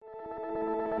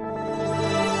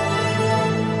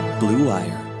Blue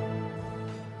Wire.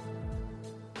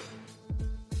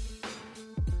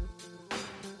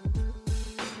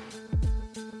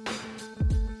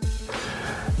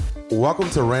 Welcome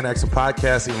to Rant Action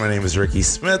Podcasting. My name is Ricky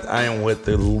Smith. I am with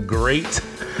the great,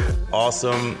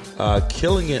 awesome,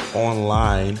 killing it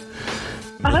online,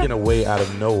 making a way out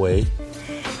of no way,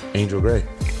 Angel Gray.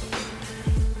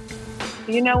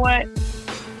 You know what?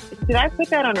 Should I put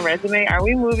that on a resume? Are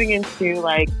we moving into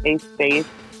like a space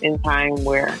in time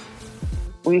where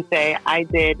we say, I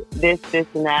did this,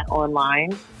 and that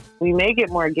online? We may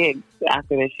get more gigs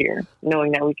after this year,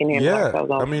 knowing that we can handle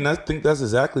ourselves. I mean, I think that's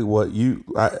exactly what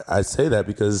I say that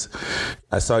because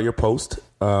I saw your post.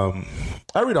 I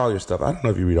read all your stuff. I don't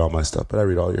know if you read all my stuff, but I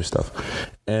read all your stuff.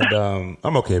 And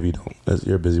I'm okay if you don't.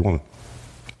 You're a busy woman.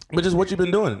 But just what you've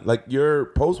been doing. Like, your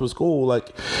post was cool.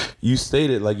 Like, you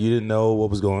stated, like, you didn't know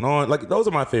what was going on. Like, those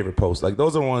are my favorite posts. Like,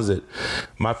 those are the ones that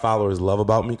my followers love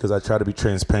about me because I try to be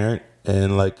transparent.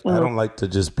 And, like, I don't like to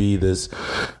just be this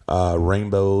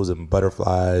rainbows and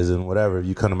butterflies and whatever. If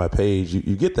you come to my page,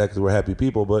 you get that because we're happy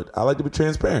people. But I like to be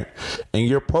transparent. And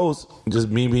your post, just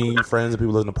me being your friends and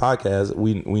people listening to podcasts,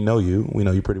 we know you. We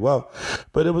know you pretty well.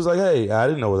 But it was like, hey, I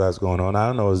didn't know what was going on. I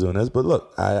don't know I was doing this. But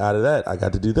look, out of that, I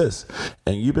got to do this.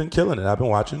 And you've been killing it. I've been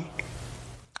watching.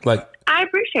 Like, I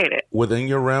appreciate it. Within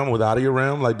your realm, without of your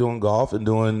realm, like doing golf and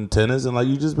doing tennis, and like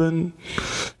you've been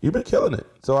killing it.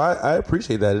 So I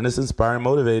appreciate that, and it's inspiring,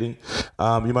 motivating.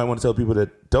 You might want to tell people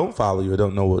that don't follow you or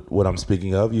don't know what I'm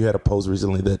speaking of. You had a post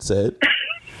recently that said,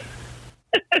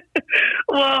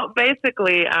 well,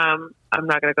 basically, I'm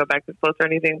not going to go back to the post or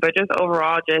anything, but just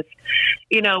overall,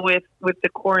 with the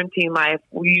quarantine life,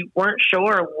 we weren't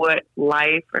sure what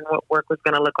life and what work was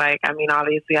going to look like. I mean,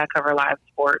 obviously, I cover live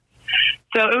sports.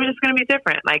 So it was just going to be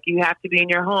different. Like, you have to be in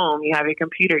your home, you have your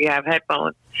computer, you have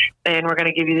headphones, and we're going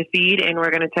to give you the feed, and we're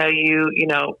going to tell you,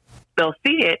 they'll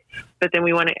see it, but then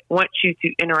we want you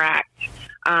to interact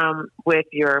with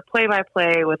your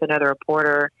play-by-play, with another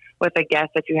reporter, with a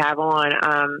guest that you have on,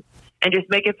 and just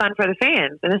make it fun for the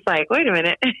fans. And it's like, wait a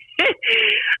minute.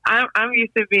 I'm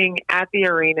used to being at the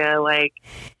arena, like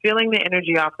feeling the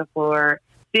energy off the floor,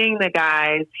 seeing the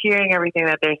guys, hearing everything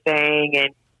that they're saying,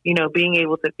 and being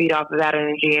able to feed off of that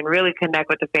energy and really connect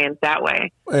with the fans that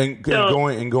way. And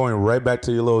going right back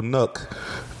to your little nook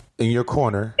in your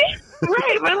corner.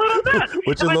 Right, my little nook.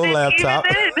 With your little laptop.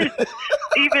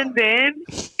 Even then,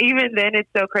 it's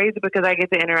so crazy because I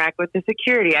get to interact with the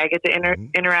security. I get to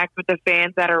interact with the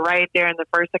fans that are right there in the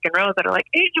first, second rows that are like,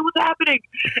 Angel, what's happening?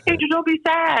 Angel, don't be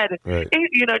sad. Right. And,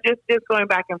 just going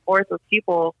back and forth with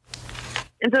people.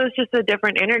 And so it's just a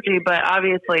different energy, but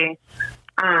obviously,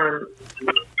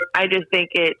 I just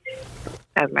think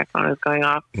as my phone is going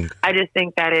off, I just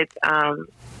think that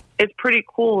it's pretty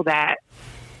cool that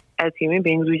as human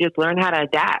beings, we just learn how to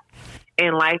adapt,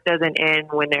 and life doesn't end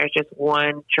when there's just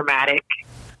one traumatic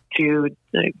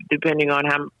depending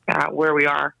on where we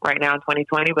are right now in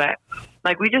 2020. But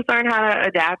like, we just learn how to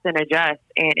adapt and adjust,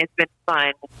 and it's been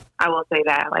fun. I will say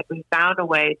that, like, we found a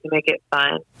way to make it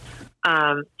fun.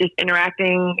 Just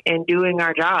interacting and doing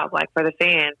our job, like for the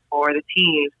fans, for the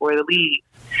teams, for the league.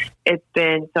 It's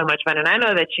been so much fun. And I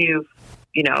know that you've,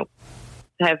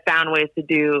 have found ways to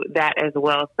do that as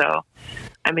well. So,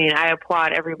 I mean, I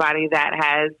applaud everybody that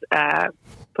has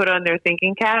put on their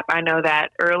thinking cap. I know that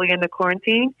early in the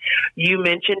quarantine, you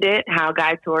mentioned it, how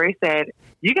Guy Torrey said,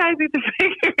 you guys need to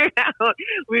figure it out.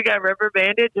 We got rubber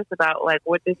banded just about like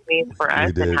what this means for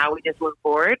us and how we just move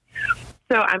forward.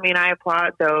 So, I mean, I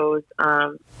applaud those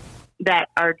that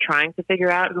are trying to figure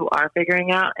out, who are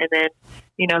figuring out, and then,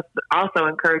 also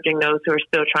encouraging those who are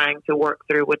still trying to work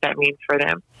through what that means for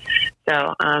them.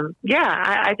 So,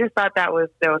 I just thought that was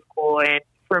cool. And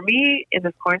for me, in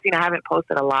this quarantine, I haven't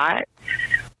posted a lot,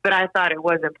 but I thought it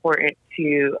was important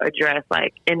to address,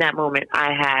 like, in that moment,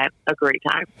 I had a great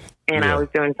time, and I was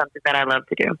doing something that I love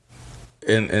to do.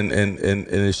 And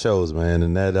it shows, man,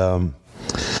 and that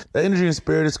the energy and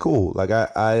spirit is cool. Like,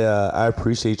 I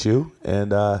appreciate you,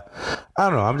 and I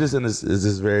don't know, I'm just in this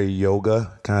very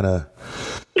yoga kind of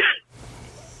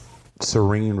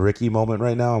serene Ricky moment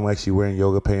right now. I'm actually wearing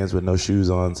yoga pants with no shoes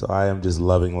on, so I am just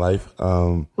loving life.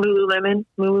 Lululemon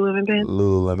pants.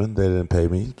 Lululemon, they didn't pay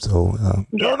me, so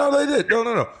no, they did.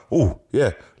 No. Ooh,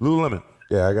 yeah, Lululemon.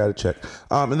 Yeah, I got to check.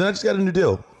 And then I just got a new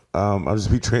deal. I'll just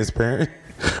be transparent.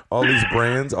 All these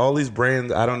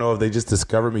brands, I don't know if they just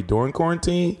discovered me during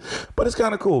quarantine, but it's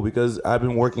kind of cool because I've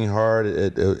been working hard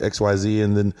at XYZ,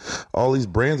 and then all these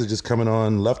brands are just coming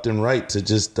on left and right to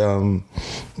just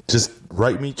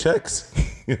write me checks.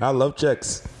 I love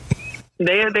checks.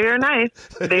 They are nice.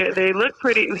 They look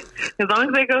pretty. As long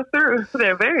as they go through,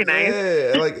 they're very nice.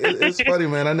 Yeah, like it's funny,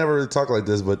 man. I never really talk like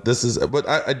this, but this is. But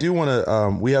I do want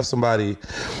to. We have somebody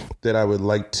that I would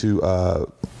like to.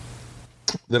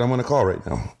 That I'm going to call right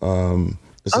now.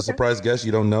 It's a surprise guest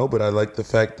you don't know, but I like the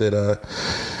fact that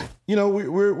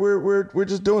we're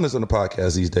just doing this on the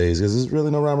podcast these days because there's really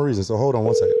no rhyme or reason. So hold on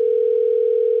one second.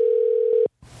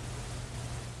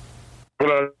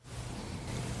 Hello.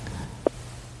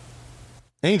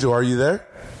 Angel, are you there?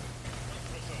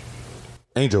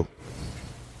 Angel.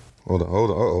 Hold on.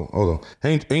 Hold on.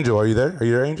 Hey, Angel, are you there? Are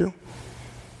you there, Angel?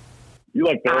 You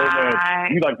like the old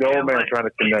man. You like the old man trying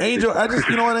to connect. Angel,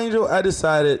 you know what, Angel? I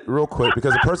decided real quick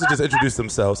because the person just introduced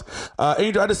themselves.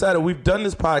 Angel, I decided we've done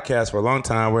this podcast for a long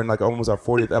time. We're in like almost our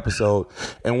 40th episode.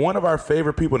 And one of our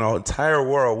favorite people in the entire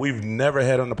world, we've never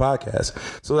had on the podcast.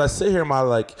 So I sit here in my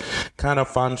like kind of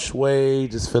feng shui,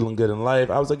 just feeling good in life.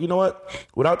 I was like, you know what?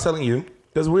 Without telling you,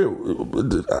 because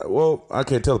I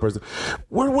can't tell the person.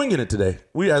 We're winging it today.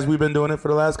 We've been doing it for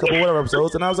the last couple whatever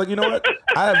episodes. And I was like, you know what?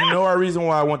 I have no reason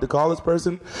why I want to call this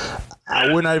person.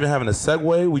 We're not even having a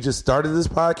segue. We just started this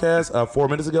podcast 4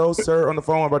 minutes ago, sir, on the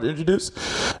phone I'm about to introduce.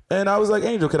 And I was like,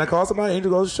 Angel, can I call somebody? Angel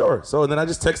goes, sure. So then I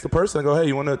just text the person and go, hey,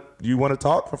 you want to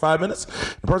talk for 5 minutes?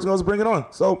 The person goes, bring it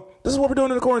on. So this is what we're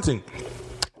doing in the quarantine.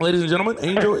 Ladies and gentlemen,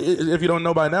 Angel, if you don't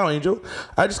know by now, Angel,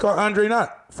 I just called Andre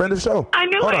Knott, friend of the show. I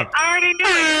knew Hold it. on. I already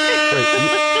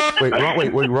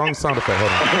knew it. Wrong sound effect.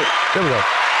 Hold on. There we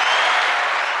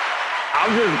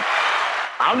go.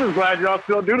 I'm just glad y'all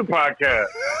still do the podcast.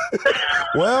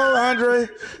 Well, Andre,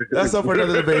 that's up for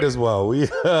another debate as well. We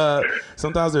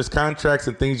sometimes there's contracts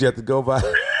and things you have to go by.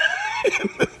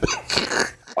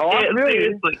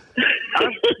 Seriously. I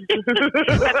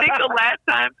think the last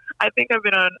time I've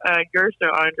been on your show,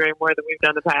 Andre, more than we've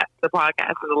done the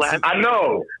podcast for the last. I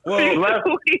know. Well,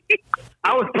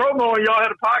 I was promoting y'all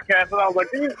had a podcast, and I was like,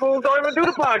 these fools don't even do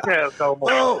the podcast no more.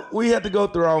 Well, we had to go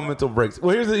through our own mental breaks.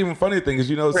 Well, here's the even funny thing is,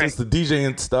 since the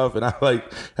DJing stuff, and I like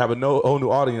have a whole new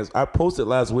audience. I posted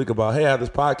last week about, hey, I have this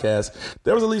podcast.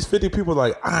 There was at least 50 people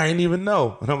like, I didn't even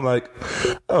know, and I'm like,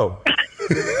 oh,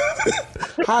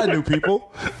 hi, new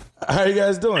people. How are you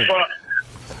guys doing? Well,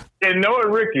 and knowing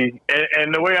Ricky,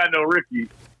 and the way I know Ricky,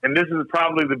 and this is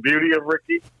probably the beauty of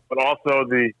Ricky, but also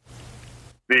the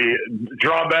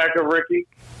drawback of Ricky,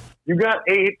 you got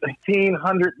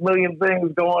 1,800 million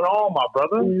things going on, my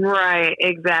brother. Right,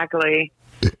 exactly.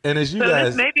 And as you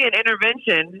guys, this may be an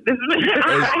intervention. This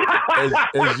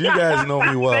as you guys know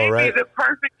me well, right? The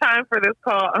perfect time for this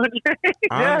call, Andre.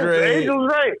 Andre, yes, Angel's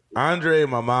right. Andre,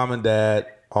 my mom and dad,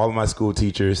 all of my school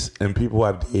teachers, and people who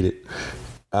I've dated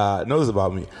know this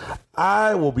about me.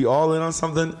 I will be all in on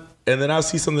something, and then I'll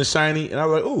see something shiny, and I'm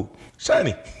like, ooh,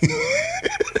 shiny.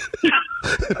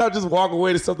 And I'll just walk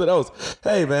away to something else.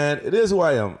 Hey, man, it is who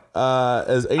I am.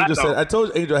 As Angel said, I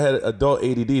told Angel I had adult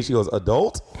ADD. She goes,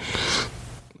 adult?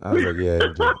 I was like, yeah,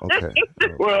 Angel, okay.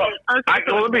 Well,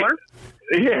 let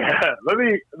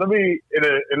me,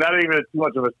 and not even too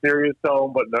much of a serious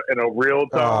tone, but in a real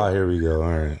tone. Oh, here we go. All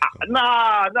right.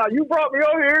 Nah, you brought me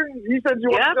over here. You said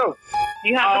you want to go.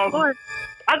 You have the floor.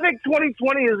 I think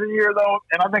 2020 is a year, though,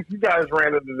 and I think you guys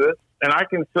ran into this, and I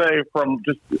can say from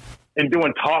just in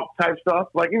doing talk type stuff,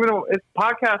 like even though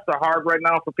podcasts are hard right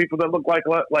now for people that look like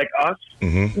us,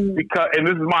 because, and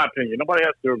this is my opinion, nobody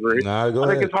has to agree. Nah, go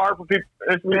ahead. It's hard for people.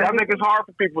 I think it's hard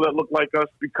for people that look like us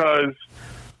because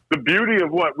the beauty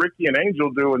of what Ricky and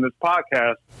Angel do in this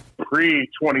podcast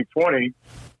pre-2020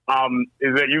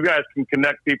 is that you guys can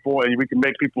connect people and we can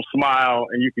make people smile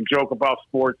and you can joke about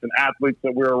sports and athletes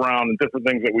that we're around and different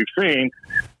things that we've seen.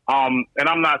 And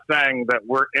I'm not saying that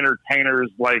we're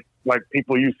entertainers like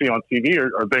people you see on TV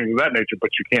or things of that nature, but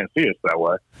you can't see us that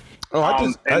way. Oh,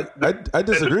 I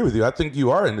disagree with you. I think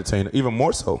you are an entertainer, even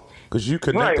more so, because you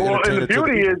connect the entertainer and the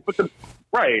beauty is, but the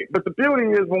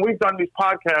beauty is when we've done these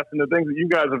podcasts and the things that you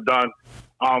guys have done,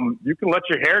 you can let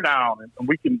your hair down and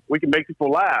we can make people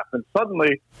laugh. And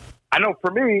suddenly, I know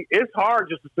for me, it's hard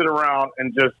just to sit around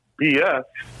and just BS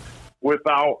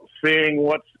without seeing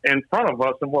what's in front of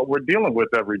us and what we're dealing with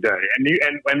every day. And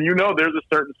there's a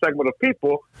certain segment of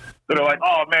people that are like,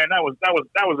 oh man, that was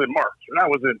in March, or that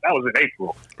was in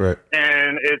April. Right.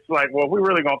 And it's like, well, if we're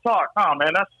really gonna talk, oh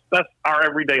man, that's our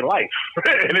everyday life.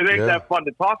 And it ain't that fun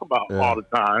to talk about all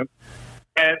the time.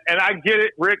 And I get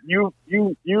it, Rick, you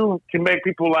can make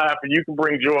people laugh and you can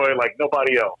bring joy like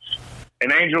nobody else.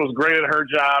 And Angel is great at her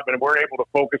job and we're able to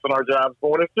focus on our jobs.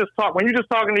 But when you're just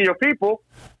talking to your people,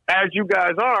 as you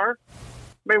guys are,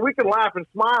 mean, we can laugh and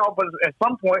smile, but at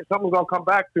some point, someone's gonna come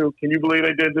back to, can you believe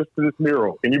they did this to this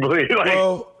mural? Can you believe? Like,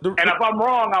 and if I'm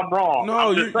wrong, I'm wrong.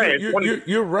 No,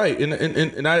 you're right,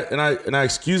 and I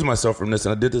excuse myself from this,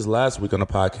 and I did this last week on the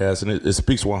podcast, and it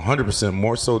speaks 100%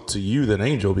 more so to you than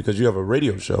Angel because you have a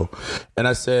radio show, and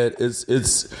I said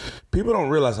it's people don't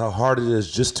realize how hard it is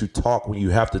just to talk when you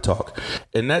have to talk,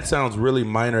 and that sounds really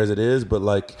minor as it is, but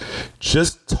like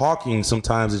just talking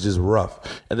sometimes is just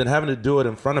rough, and then having to do it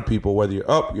in front of people, whether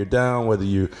you're up, you're down, whether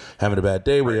you're having a bad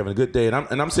day, whether you're having a good day.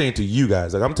 And I'm saying to you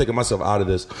guys, like I'm taking myself out of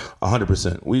this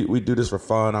 100%. We do this for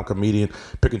fun. I'm a comedian,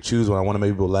 pick and choose when I want to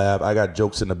make people laugh. I got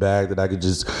jokes in the bag that I could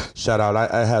just shout out.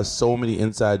 I have so many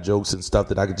inside jokes and stuff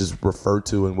that I could just refer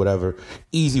to and whatever.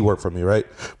 Easy work for me, right?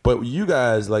 But you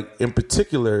guys, like in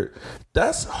particular,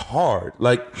 that's hard.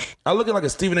 Like I look at like a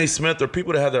Stephen A. Smith or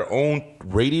people that have their own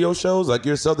radio shows like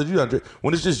yourself that you, Andre,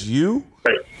 when it's just you.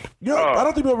 I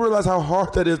don't think people realize how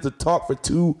hard that is to talk for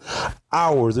 2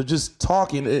 hours of just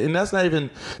talking, and that's not even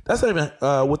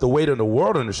with the weight of the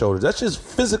world on the shoulders. That's just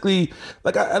physically.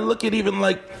 Like I look at even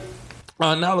like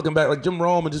now looking back, like Jim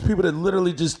Rome and just people that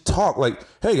literally just talk. Like,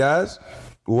 hey guys,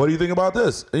 what do you think about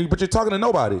this? But you're talking to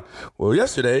nobody. Well,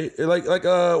 yesterday,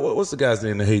 what's the guy's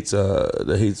name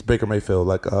that hates Baker Mayfield?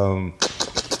 Like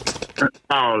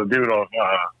Oh, the dude,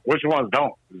 which ones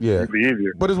don't? Yeah, it'd be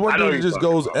easier. But it's one dude that just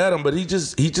goes at him, but he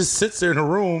just sits there in the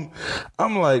room.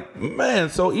 I'm like, man.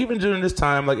 So even during this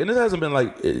time, like, and it hasn't been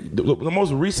like the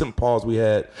most recent pause we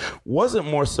had wasn't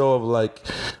more so of like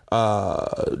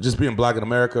just being black in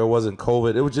America. It wasn't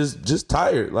COVID. It was just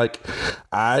tired. Like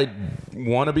I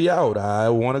want to be out. I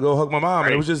want to go hug my mom.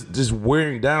 Right. And it was just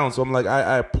wearing down. So I'm like,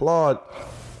 I applaud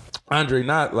Andre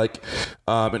Knott, like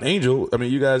an Angel. I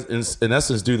mean, you guys in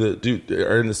essence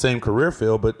are in the same career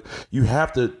field, but you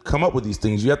have to come up with these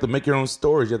things. You have to make your own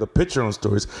stories. You have to pitch your own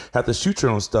stories. Have to shoot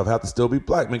your own stuff. Have to still be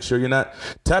black. Make sure you're not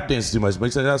tap dancing too much.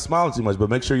 Make sure you're not smiling too much. But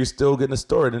make sure you're still getting a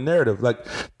story, the narrative. Like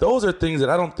those are things that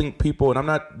I don't think people. And I'm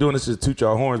not doing this to toot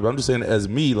y'all horns, but I'm just saying as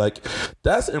me. Like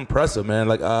that's impressive, man.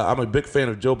 Like I'm a big fan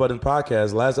of Joe Budden's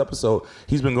podcast. Last episode,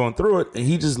 he's been going through it, and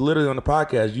he just literally on the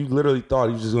podcast. You literally thought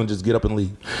he was just going to just get up and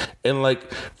leave. And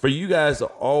like for you guys to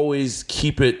always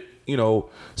keep it, you know,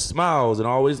 smiles and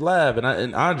always laugh.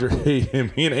 And Andre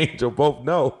and me and Angel both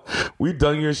know we've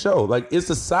done your show. Like it's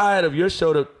a side of your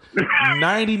show that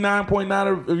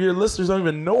 99.9 of your listeners don't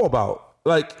even know about.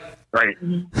 Like, right.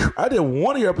 I did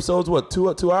one of your episodes,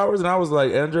 two hours, and I was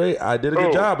like, Andre, I did a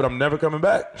good job, but I'm never coming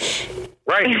back.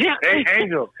 Right. Hey,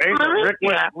 Angel.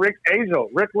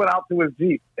 Rick went out to his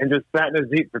Jeep and just sat in his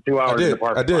Jeep for 2 hours in the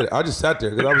park. I did. I just sat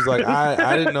there because I was like,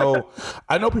 I didn't know.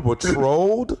 I know people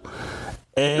trolled.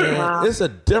 And it's a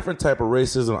different type of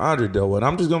racism Andre dealt with.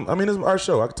 I'm just going to, I mean, it's our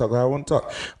show. I can talk how I want to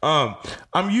talk.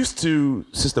 I'm used to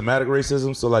systematic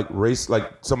racism. So like race, like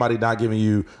somebody not giving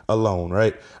you a loan,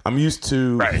 right? I'm used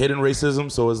to hidden racism.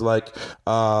 So it's like,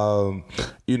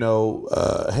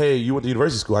 hey, you went to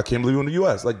university school. I can't believe you in the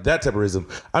U.S. Like that type of racism.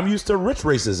 I'm used to rich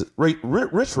races,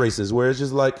 where it's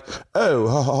just like, oh,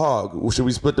 ha, ha, ha. Should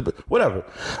we split the, whatever.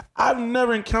 I've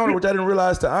never encountered, which I didn't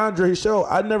realize to Andre's show,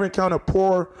 I've never encountered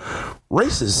poor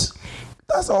racist.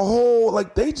 That's a whole,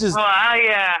 like, they just. Well,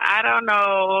 I don't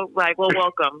know. Like, well,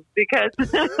 welcome because.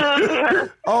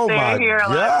 Oh my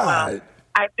God!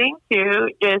 I think too.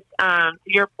 Just to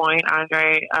your point,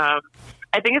 Andre.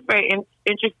 I think it's very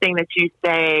interesting that you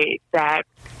say that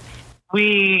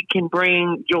we can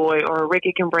bring joy, or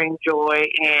Ricky can bring joy,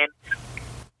 and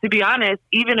to be honest,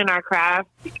 even in our craft,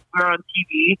 we're on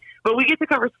TV, but we get to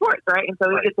cover sports, right? And so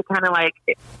we get to kind of like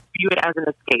view it as an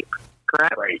escape,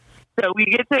 correct? Right. So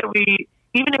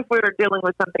even if we're dealing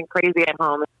with something crazy at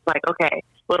home, it's like, okay,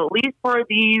 well, at least for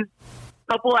these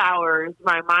couple hours,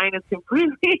 my mind is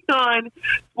completely on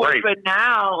sports. Right. But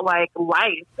now, like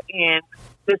life and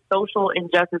the social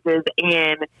injustices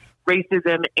and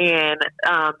racism and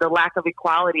the lack of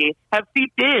equality have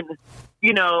seeped in,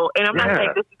 you know, and I'm not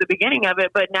saying this is the beginning of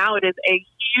it, but now it is a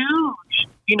huge,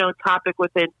 you know, topic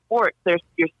within sports.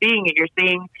 You're seeing it. You're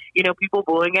seeing, you know, people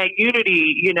bullying at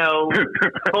Unity, you know.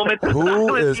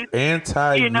 Who is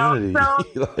anti-Unity? You know,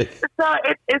 so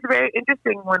it's very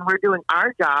interesting when we're doing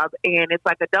our job, and it's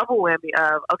like a double whammy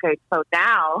of, okay, so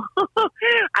now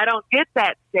I don't get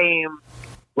that same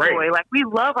joy. Like, we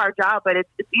love our job, but it's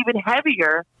even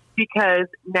heavier because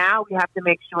now we have to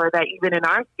make sure that even in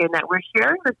our skin that we're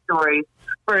sharing the stories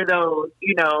for those,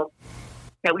 you know,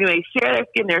 that we may share their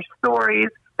skin, their stories,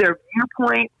 their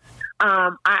viewpoints.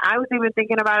 I was even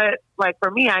thinking about it, like for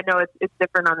me, I know it's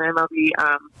different on the MLB,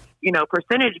 you know,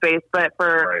 percentage base, but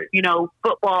for, you know,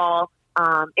 football,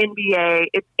 NBA,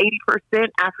 it's 80%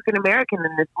 African American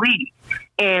in this league,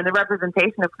 and the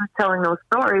representation of who's telling those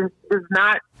stories is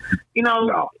not,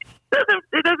 no.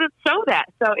 It doesn't show that.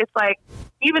 So it's like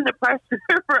even the pressure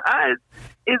for us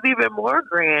is even more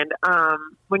grand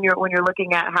when you're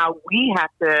looking at how we have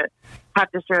to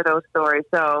share those stories.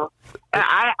 So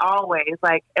I always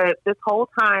this whole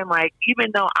time,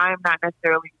 even though I'm not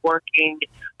necessarily working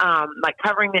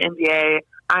covering the NBA,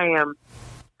 I am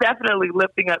definitely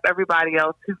lifting up everybody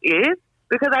else who is,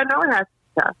 because I know it has to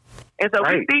be tough. And so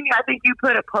I think you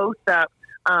put a post up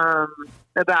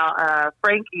about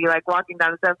Frankie walking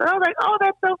down the steps. And I was like, oh,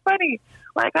 that's so funny.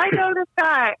 I know this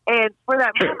guy. And for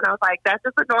that moment, I was like, that's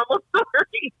just a normal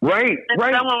story. Right. And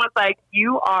someone was like,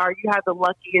 you have the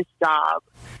luckiest job.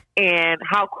 And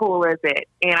how cool is it?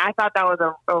 And I thought that was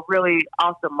a really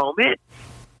awesome moment.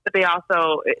 But they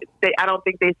also, I don't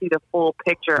think they see the full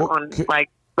picture on the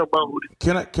load.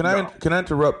 Can I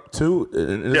interrupt too?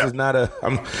 And this is not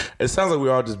it sounds like we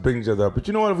all just bring each other up, but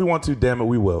you know what? If we want to, damn it,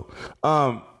 we will.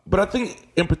 But I think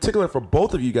in particular for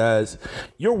both of you guys,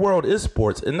 your world is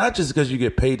sports, and not just because you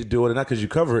get paid to do it and not because you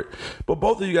cover it, but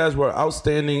both of you guys were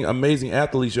outstanding, amazing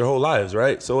athletes your whole lives,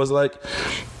 right? So it's like,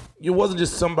 it wasn't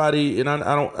just somebody, and I'm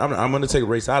going to take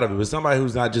race out of it, but somebody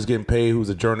who's not just getting paid, who's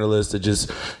a journalist that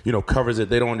just, covers it.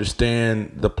 They don't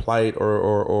understand the plight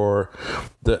or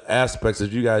the aspects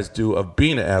that you guys do of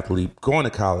being an athlete, going to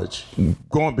college,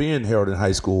 being Herald in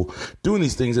high school, doing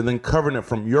these things, and then covering it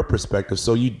from your perspective.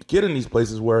 So you get in these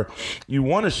places where you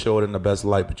want to show it in the best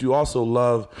light, but you also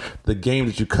love the game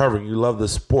that you're covering. You love the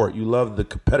sport. You love the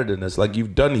competitiveness.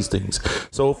 You've done these things.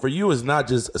 So for you, it's not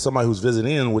just somebody who's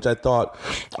visiting in, which I thought,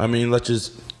 let's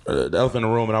just the elephant in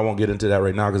the room, and I won't get into that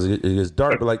right now because it is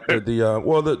dark. But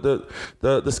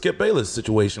the Skip Bayless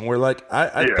situation, where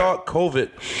I thought COVID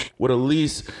would at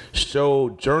least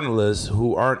show journalists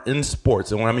who aren't in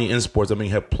sports, and when I mean in sports, I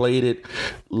mean have played it,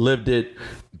 lived it,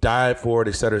 died for it,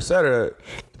 et cetera,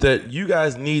 that you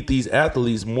guys need these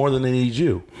athletes more than they need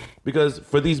you. Because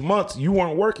for these months, you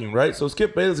weren't working, right? So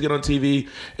Skip Bayless get on TV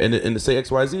and to say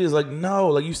XYZ is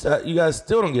no, you guys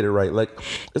still don't get it right.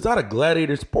 It's not a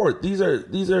gladiator sport. These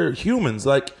are humans.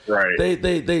 Right.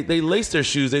 They lace their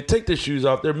shoes. They take their shoes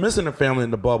off. They're missing their family in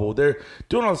the bubble. They're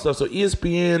doing all this stuff. So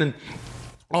ESPN and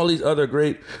all these other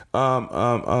great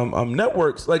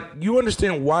networks, you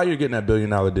understand why you're getting that $1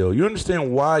 billion deal. You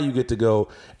understand why you get to go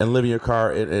and live in your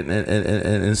car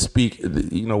and speak,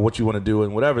 what you want to do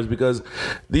and whatever. It's because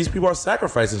these people are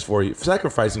sacrificing for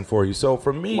you. So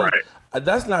for me,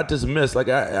 that's not dismissed.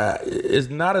 It's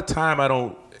not a time I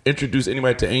don't introduce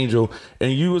anybody to Angel,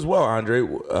 and you as well, Andre.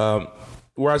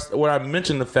 Where I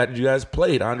mentioned the fact that you guys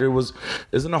played. Andre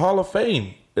is in the Hall of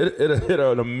Fame. It hit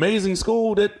an amazing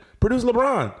school that produced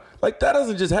LeBron. That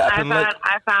doesn't just happen. I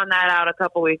found that out a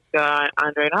couple weeks ago,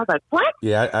 Andre, and I was like, "What?"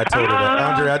 Yeah, I told her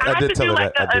that. Andre, I did tell her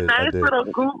that. I did. A nice little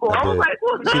Google. I was like,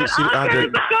 "Well, Andre,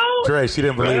 Dre, she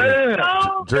didn't believe it.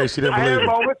 Dre, she didn't believe it.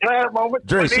 I had moments.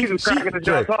 Dre, but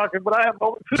I have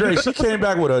moments. Dre, she came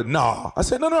back with a nah. I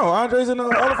said, no, Andre's in the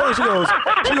Hall of Fame.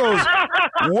 She goes,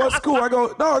 what school? I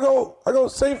go,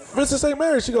 St. Vincent St.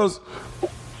 Mary. She goes,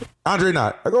 Andre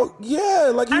Knott. I go, yeah,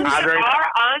 he was Andre.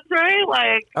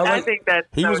 I think that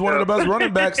he was one of the best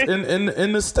running backs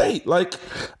in the state. I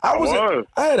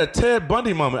had a Ted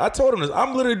Bundy moment. I told him this.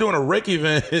 I'm literally doing a rake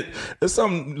event at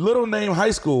some little name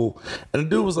high school, and the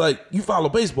dude was like, "You follow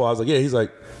baseball?" I was like, "Yeah." He's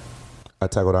like, "I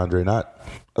tackled Andre Knott." I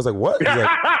was like, "What?" He's like,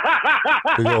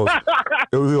 he goes,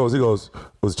 "It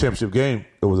was a championship game.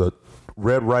 It was a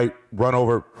red right run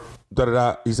over. Da da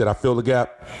da." He said, "I filled the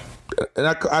gap." And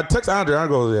I text Andre, I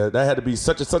go, yeah, that had to be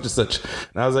such and such and such.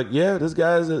 And I was like, yeah, this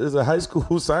guy is a high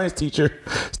school science teacher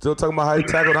still talking about how he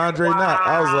tackled Andre Knott.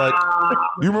 I was like,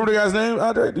 do you remember the guy's name,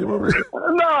 Andre? Do you remember?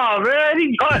 No,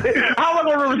 man. How am I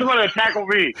going to remember somebody that tackled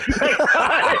me?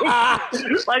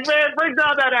 Man, bring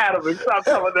down that Adam and stop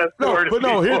telling that story. But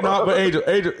Angel,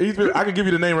 I can give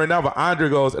you the name right now, but Andre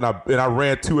goes, and I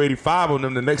ran 285 on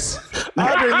them the next.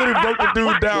 Andre literally broke the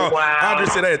dude down. Wow. Andre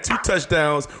said I had 2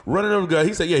 touchdowns, running over the guy.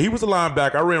 He said, yeah, he was a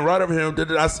linebacker. I ran right over him.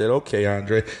 I said, okay,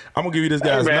 Andre, I'm going to give you this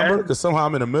guy's number because somehow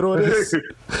I'm in the middle of this.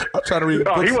 I'm trying to read.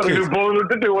 No, he want to do Bull in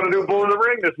the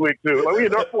Ring this week, too. We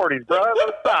in our 40s, bro.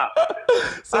 Let's stop.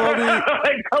 So, I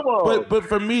mean, come on. But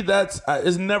for me,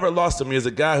 it's never lost to me as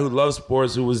a guy who loves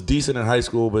sports, who was decent in high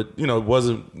school, but,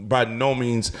 wasn't by no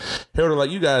means heralded like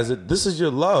you guys. This is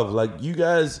your love. You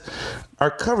guys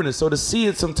are covering it. So to see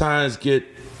it sometimes get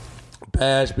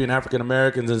bashed, being African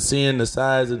Americans and seeing the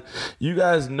size, and you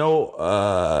guys know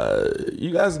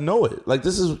it.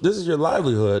 This is your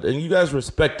livelihood, and you guys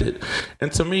respect it.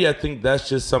 And to me, I think that's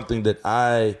just something that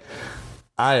I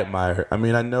I admire. I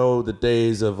mean, I know the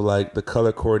days of like the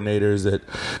color coordinators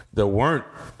that weren't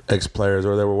ex-players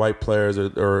or they were white players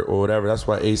or whatever. That's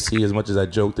why AC, as much as I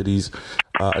joke that he's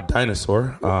a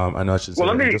dinosaur, I know I should say.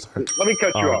 Well, let me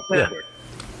cut you off. Yeah.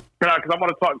 Because I want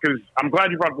to talk. Because I'm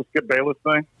glad you brought up the Skip Bayless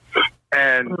thing,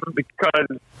 and because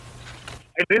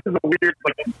it is a weird.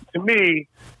 Like to me,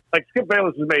 like Skip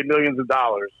Bayless has made millions of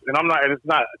dollars, and I'm not. And it's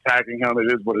not attacking him.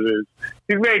 It is what it is.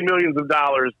 He's made millions of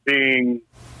dollars being.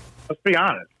 Let's be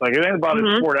honest. Like, it ain't about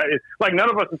his sport. It's like, none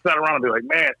of us have sat around and be like,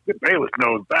 man, Skip Bayless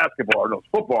knows basketball or knows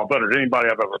football better than anybody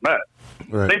I've ever met.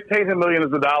 Right. They've paid him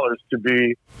millions of dollars to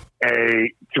be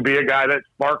a guy that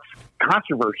sparks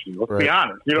controversy. Let's be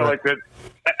honest. You know, like that.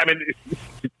 I mean,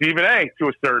 it's Stephen A. to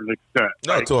a certain extent.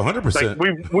 No, like, to 100%. Like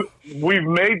we've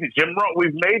made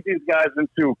we've made these guys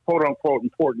into quote unquote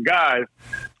important guys,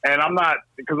 and I'm not,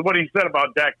 because what he said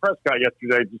about Dak Prescott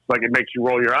yesterday, just like it makes you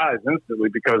roll your eyes instantly.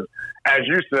 Because as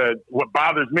you said, what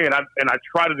bothers me, and I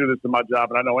try to do this in my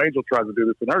job, and I know Angel tries to do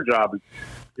this in her job, is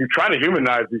you try to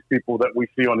humanize these people that we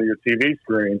see on your TV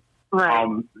screen. Right.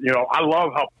 You know, I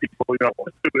love how people, I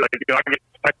get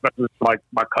text messages from like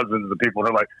my cousins and people, and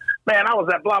they're like, man, I was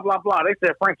at blah, blah, blah. They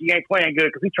said Frankie ain't playing good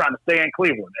because he's trying to stay in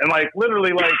Cleveland. And like,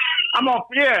 literally, like, I'm on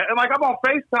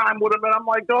FaceTime with him, and I'm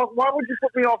like, dog, why would you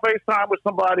put me on FaceTime with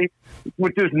somebody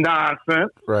with this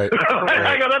nonsense? Right.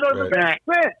 That doesn't make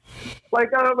sense. Like,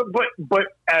 but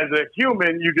as a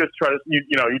human, you just try to,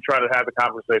 you try to have the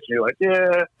conversation. You're like,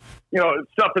 yeah,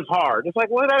 stuff is hard. It's like,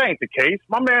 well, that ain't the case.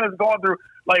 My man is going through,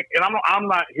 like, and I'm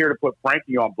not here to put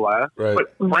Frankie on blast,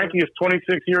 but Frankie is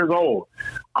 26 years old.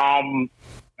 And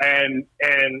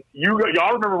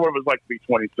y'all remember what it was like to be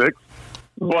 26,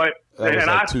 but, and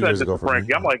I said this to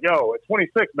Frankie, I'm like, yo, at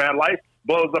 26, man, life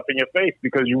blows up in your face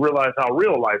because you realize how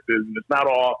real life is. And it's not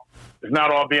all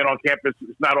being on campus.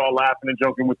 It's not all laughing and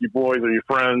joking with your boys or your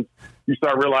friends. You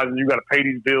start realizing you got to pay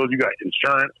these bills. You got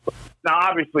insurance. Now,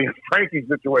 obviously, Frankie's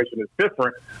situation is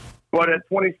different. But at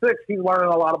 26, he's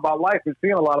learning a lot about life and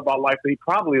seeing a lot about life that he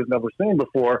probably has never seen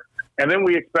before. And then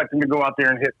we expect him to go out there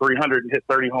and hit 300 and hit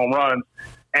 30 home runs.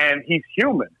 And he's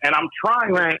human. And I'm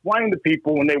trying to explain to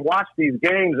people when they watch these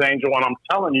games, Angel, and I'm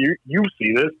telling you, you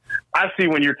see this. I see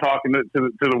when you're talking to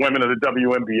the women of the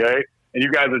WNBA, and you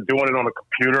guys are doing it on a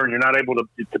computer, and you're not able to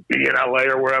be in LA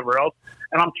or wherever else.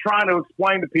 And I'm trying to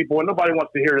explain to people, and nobody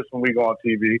wants to hear this when we go on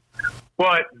TV,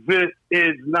 but this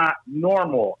is not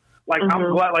normal. Like,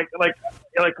 I'm glad, like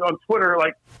on Twitter,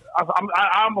 like,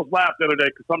 I almost laughed the other day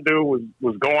because some dude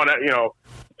was going at,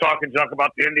 talking junk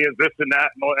about the Indians, this and that.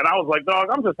 And I was like, dog,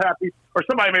 I'm just happy. Or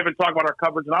somebody may have been talking about our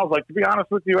coverage. And I was like, to be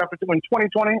honest with you, after in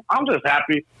 2020, I'm just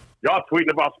happy. Y'all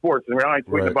tweeting about sports and y'all ain't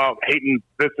tweeting about hating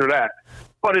this or that.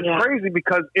 But it's crazy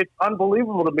because it's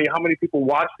unbelievable to me how many people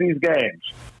watch these games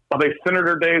while they center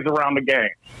their days around the game.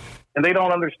 And they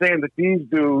don't understand that these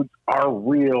dudes are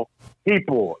real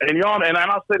people. And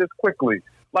I'll say this quickly.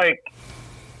 Like,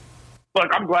 look,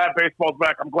 I'm glad baseball's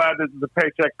back. I'm glad this is a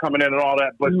paycheck coming in and all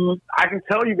that. But I can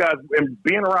tell you guys, in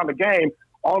being around the game,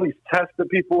 all these tests that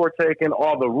people are taking,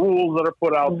 all the rules that are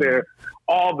put out there,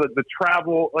 all the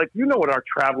travel, like, what our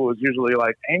travel is usually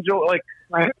like, Angel, like,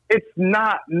 it's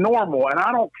not normal. And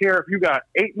I don't care if you got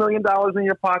 $8 million in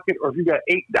your pocket or if you got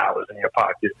 $8 in your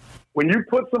pocket. When you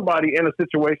put somebody in a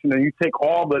situation and you take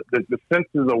all the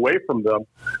senses away from them,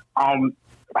 I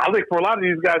think for a lot of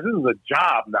these guys, this is a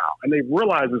job now, and they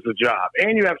realize it's a job.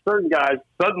 And you have certain guys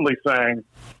suddenly saying,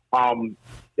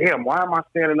 damn, why am I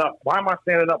standing up? Why am I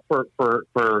standing up for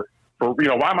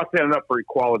why am I standing up for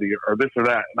equality or this or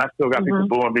that? And I still got people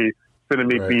booing me, sending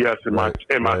me BS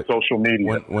in my social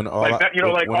media. When all like that,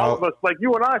 all of us, like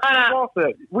you and I, all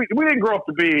said, we didn't grow up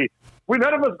to be,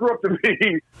 none of us grew up to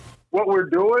be what we're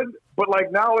doing, but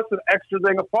like now it's an extra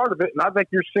thing, a part of it. And I think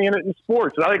you're seeing it in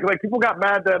sports. And I think like people got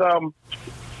mad that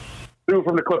dude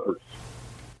from the Clippers,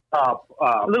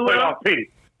 Playoff P,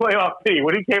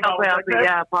 when he came out like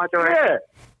that. Paul George. Yeah.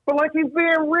 But like he's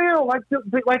being real. Like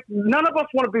none of us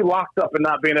want to be locked up and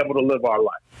not being able to live our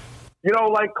life.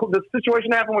 Like the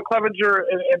situation happened with Clevenger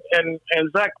and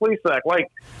Zach Plesac. Like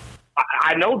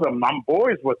I know them. I'm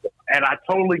boys with them, and I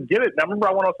totally get it. And I remember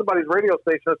I went on somebody's radio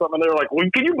station or something, and they were like, "Well,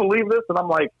 can you believe this?" And I'm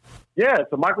like, "Yeah,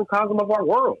 it's a microcosm of our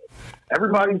world.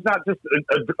 Everybody's not just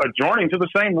adjoining to the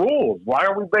same rules. Why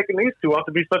are we making these two out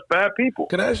to be such bad people?"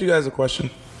 Can I ask you guys a question?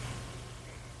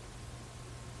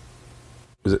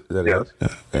 Is that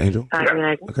it? Angel?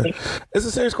 Yeah. Okay. It's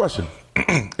a serious question.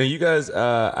 And you guys,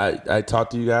 I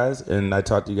talked to you guys, and I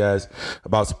talked to you guys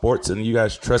about sports, and you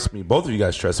guys trust me. Both of you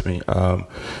guys trust me.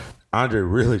 Andre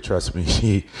really trusts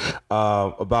me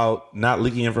about not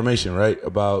leaking information, right?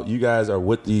 About you guys are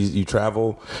with these, you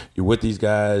travel, you're with these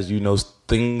guys,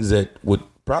 things that would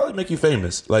probably make you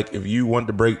famous. Like if you wanted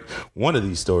to break one of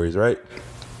these stories, right?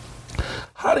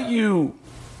 How do you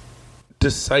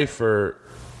decipher?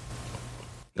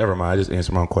 Never mind. I just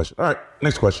answered my own question. All right,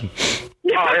 next question.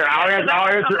 I'll answer.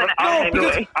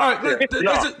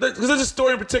 Because there's a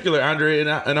story in particular, Andre, and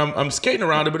I'm skating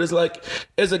around it, but it's like,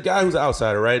 as a guy who's an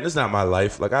outsider, right? And it's not my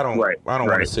life. Like I don't want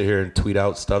to sit here and tweet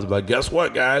out stuff like, guess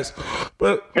what, guys?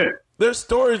 But there's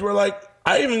stories where like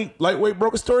I even lightweight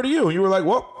broke a story to you, and you were like,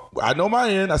 well, I know my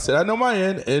end. I said I know my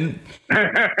end, and we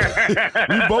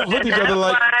both looked at each other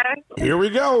like, here we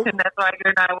go. And that's why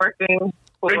you're not working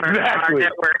for our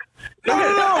network.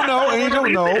 No, Angel,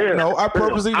 no. I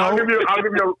purposely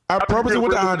I purposely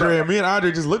went to Andre, and me and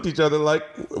Andre just looked at each other like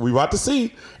we about to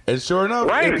see, and sure enough,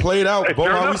 it played out. Both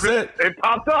how we said it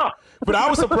popped up. But I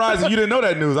was surprised that you didn't know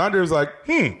that news. Andre was like,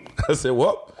 I said,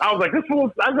 what? I was like, this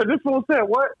fool said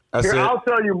what? I'll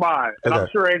tell you mine. And I'm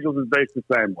sure Angels is based the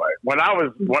same way. I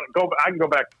can go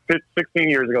back 16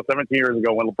 years ago, 17 years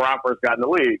ago when LeBron first got in the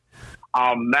league.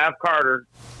 Mav Carter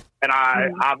and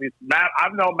I've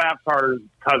known Mav Carter's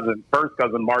first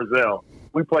cousin, Marzell.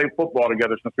 We played football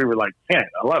together since we were like 10,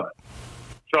 11.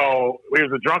 So it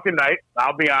was a drunken night,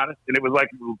 I'll be honest. And it was like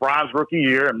LeBron's rookie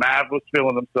year, and Mav was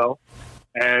feeling himself.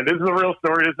 And this is a real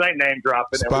story. This ain't name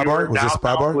dropping. Spy bar? Was it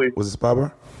Spy bar? Was it Spy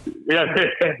bar? Yeah.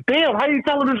 Damn, how you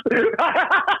telling this?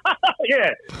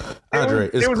 Yeah. Andre,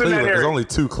 it's Cleveland. There's only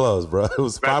 2 clubs, bro. It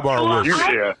was Spy bar.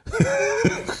 Yeah.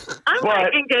 I'm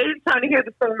like engaged trying to hear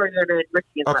the story that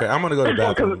Ricky. Okay, I'm gonna go to the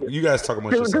bathroom. You guys talk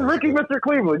about because Ricky, Mr.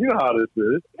 Cleveland, you know how this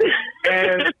is.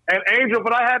 and Angel,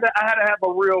 but I had to have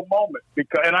a real moment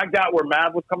and I got where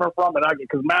Mav was coming from, and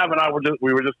because Mav and I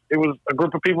it was a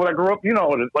group of people that grew up, you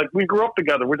know, like we grew up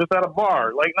together. We're just at a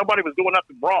bar, like nobody was doing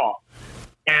nothing wrong,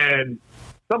 and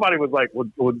somebody was like, well,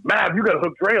 Mav, you got to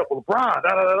hook Dre up with LeBron,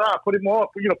 put him on,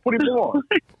 put him on.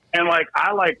 And like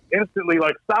I like instantly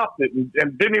like stopped it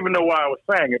and didn't even know why I was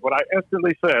saying it, but I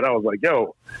instantly said, I was like,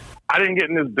 yo, I didn't get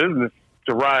in this business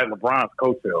to ride LeBron's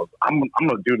coattails. I'm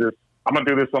gonna do this. I'm gonna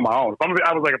do this on my own. I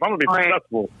was like, if I'm gonna be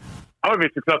successful, I'm gonna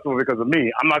be successful because of me.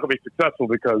 I'm not gonna be successful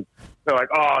because they're like,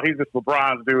 oh, he's just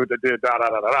LeBron's dude that did da da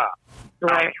da da da.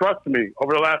 Right. Trust me,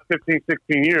 over the last 15,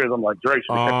 16 years, I'm like, Dre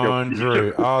should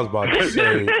Andre, I was about to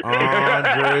say,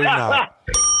 Andre Knott.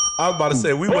 I was about to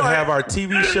say, we would have our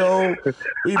TV show.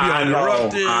 We'd be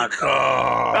uninterrupted.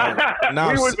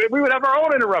 We would have our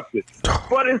own interrupted.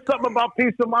 But it's something about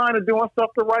peace of mind and doing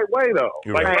stuff the right way, though.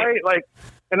 Right? Like,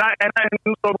 and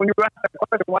so when you ask that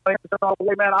question, why I answer all the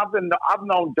way, man, I've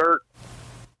known Dirk,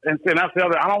 and that's the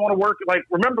other. I don't want to work. Like,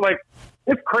 remember, like,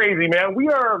 it's crazy, man. We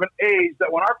are of an age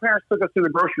that when our parents took us to the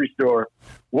grocery store,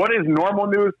 what is normal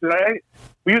news today?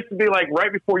 We used to be like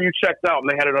right before you checked out, and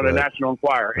they had it on the National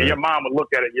Enquirer, and your mom would look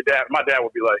at it. My dad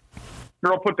would be like,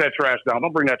 "Girl, put that trash down.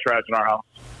 Don't bring that trash in our house."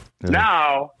 Yeah.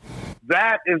 Now,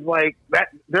 that is like that.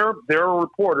 There are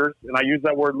reporters, and I use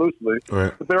that word loosely,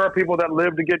 but there are people that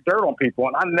live to get dirt on people,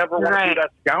 and I never want to be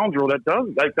that scoundrel that does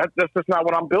like that. That's just not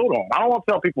what I'm built on. I don't want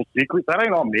to tell people secrets. That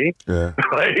ain't on me. Yeah.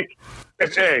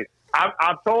 Hey,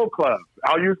 I've told Clev.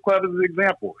 I'll use Clev as an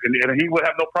example, and he would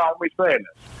have no problem with me saying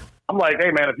this. I'm like,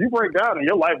 hey, man, if you break down and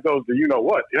your life goes to you know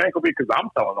what, it ain't going to be because I'm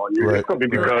telling on you. It's going to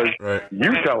be because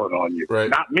you telling on you,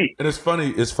 not me. And it's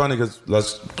funny because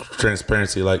let's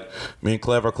transparency. Like, me and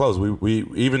Clev are close. We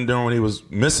even during when he was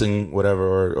missing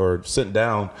whatever or sitting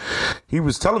down, he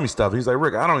was telling me stuff. He's like,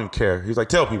 Rick, I don't even care. He's like,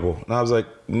 tell people. And I was like,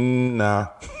 nah.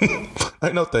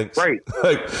 Like, no thanks. Right.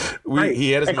 Like,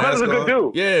 he had his mask on. Clev's a good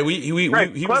dude. Yeah, he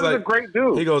was like, a great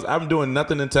dude. He goes, I'm doing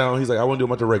nothing in town. He's like, I want to do a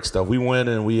bunch of Rick stuff. We went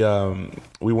and we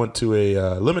went to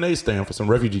a lemonade stand for some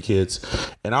refugee kids,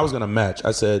 and I was gonna match.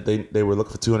 I said they were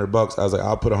looking for $200. I was like,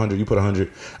 I'll put 100, you put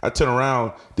 100. I turn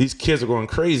around, these kids are going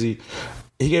crazy.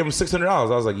 He gave him $600. I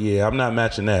was like, yeah, I'm not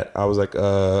matching that. I was like,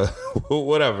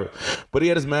 whatever. But he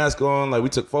had his mask on. Like, we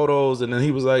took photos, and then he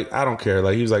was like, I don't care.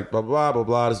 Like, he was like, blah blah blah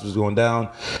blah. This was going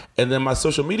down, and then my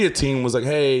social media team was like,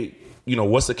 hey, you know,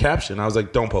 what's the caption? I was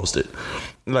like, don't post it.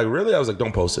 Like, really? I was like,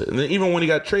 don't post it. And then even when he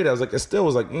got traded, I was like, I still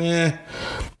was like, nah.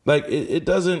 Like, it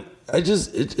doesn't.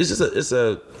 It's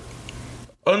a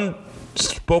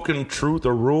unspoken truth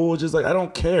or rule. It's just like, I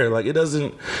don't care. Like, it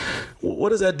doesn't. What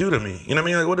does that do to me? You know what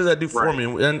I mean? Like, what does that do for me?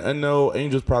 And I know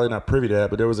Angel's probably not privy to that,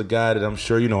 but there was a guy that I'm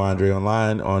sure you know, Andre,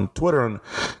 online on Twitter, on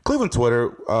Cleveland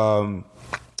Twitter,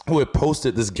 who had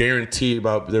posted this guarantee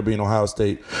about there being Ohio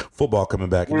State football coming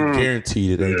back, and he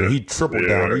guaranteed it. Angel. He tripled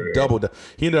down. He doubled down.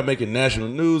 He ended up making national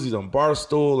news. He's on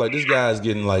Barstool. Like, this guy's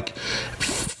getting like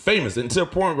famous, and to a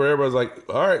point where everybody's like,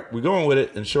 all right, we're going with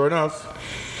it. And sure enough,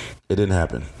 it didn't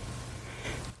happen.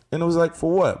 And it was like,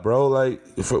 for what, bro? Like,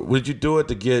 would you do it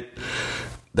to get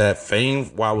that fame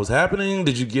while it was happening?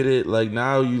 Did you get it like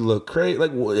now you look crazy?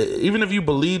 Like, even if you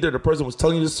believed that the person was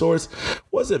telling you the source,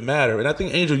 what does it matter? And I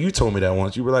think, Angel, you told me that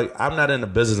once. You were like, I'm not in the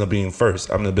business of being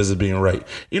first. I'm in the business of being right.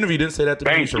 Even if you didn't say that to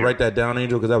me, you should write that down,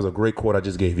 Angel, because that was a great quote I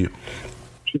just gave you.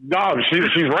 No,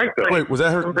 she's right though. Wait, was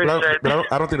that her? But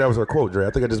I don't think that was her quote, Dre.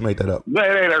 I think I just made that up.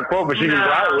 That ain't her quote, but she was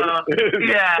right with it.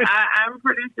 Yeah, I'm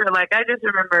pretty sure. Like, I just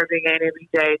remember being at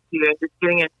NBJ too, and just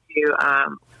getting into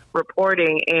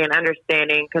reporting and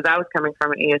understanding, because I was coming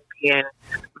from an ESPN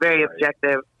very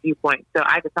objective viewpoint, so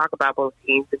I could talk about both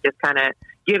teams and just kind of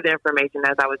give the information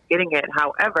as I was getting it.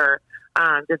 However,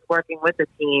 just working with the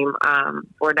team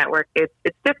for network, it's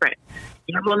different.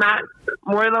 You will not,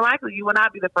 more than likely, you will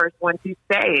not be the first one to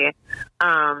say,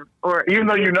 or even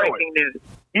though you know breaking it, news,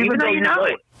 even though you know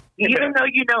it. Even though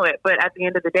you know it, but at the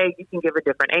end of the day, you can give a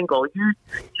different angle. You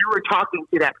were talking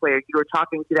to that player, you were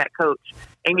talking to that coach,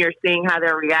 and you're seeing how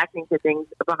they're reacting to things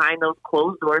behind those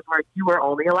closed doors where you are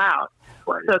only allowed.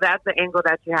 Right. So that's the angle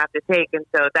that you have to take, and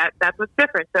so that's what's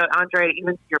different. So Andre,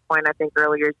 even to your point, I think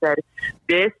earlier said,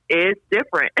 this is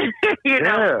different. You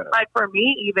know, like for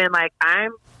me, even like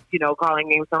I'm, calling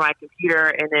games from my computer,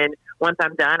 and then once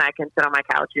I'm done, I can sit on my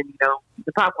couch and, eat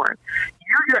the popcorn.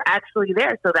 You're actually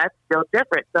there, so that's still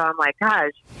different. So I'm like,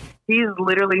 gosh, he's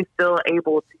literally still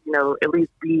able to, at least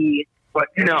be,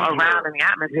 around in the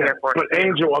atmosphere for it. But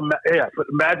Angel, but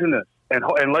imagine this, and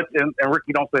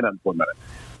Ricky, don't say nothing for a minute.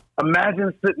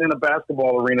 Imagine sitting in a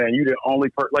basketball arena and you the only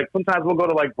person. Like sometimes we'll go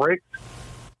to like breaks,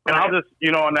 and I'll just,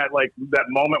 on that that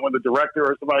moment when the director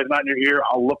or somebody's not in your ear,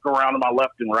 I'll look around to my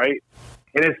left and right.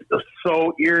 And it's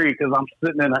so eerie because I'm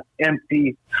sitting in an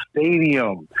empty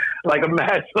stadium. Like,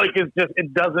 imagine,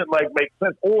 it doesn't make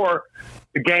sense. Or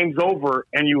the game's over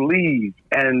and you leave,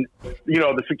 and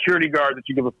the security guard that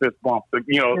you give a fist bump,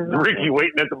 Ricky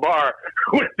waiting at the bar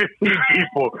with 15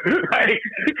 people. Like,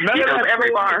 none of that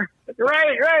every bar.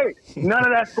 Right. None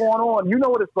of that's going on. You know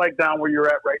what it's like down where you're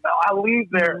at right now. I leave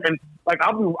there and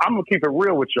I'm gonna keep it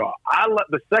real with y'all.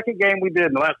 The second game we did,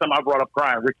 and the last time I brought up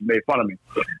crying, Ricky made fun of me.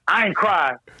 I ain't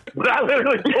cried, but I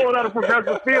literally pulled out of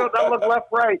Progressive Field. I looked left,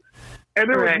 right, and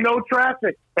there was no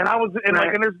traffic, and I was and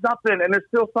there's nothing, and there's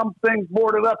still some things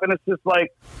boarded up, and it's just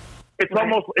like it's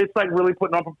almost like really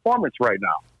putting on performance right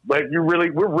now. Like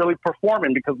we're really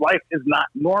performing because life is not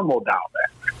normal down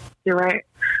there. You're right.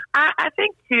 I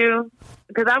think too,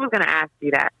 because I was going to ask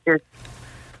you that, just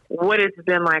what it's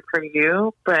been like for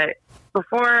you, but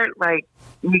before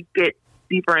we get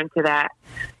deeper into that,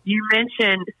 you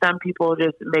mentioned some people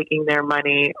just making their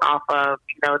money off of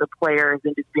the players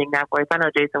and just being that voice. I know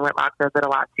Jason Whitlock does it a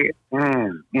lot too.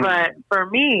 But for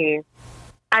me,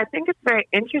 I think it's very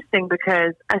interesting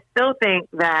because I still think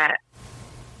that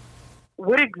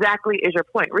what exactly is your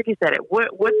point? Ricky said it.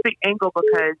 What's the angle?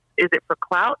 Because is it for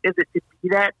clout? Is it to be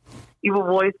that evil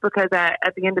voice? Because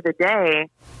at the end of the day,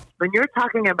 when you're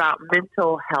talking about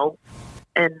mental health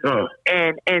and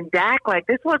Dak,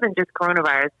 this wasn't just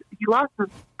coronavirus. He lost his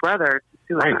brother to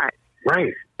suicide.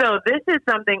 Right. So this is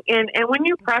something, and when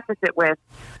you preface it with,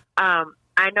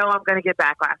 I know I'm going to get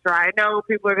backlash, or I know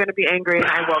people are going to be angry, and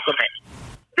I welcome it.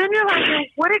 Then you're like,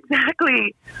 what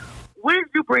are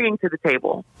you bringing to the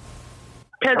table?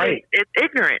 Because it's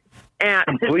ignorant and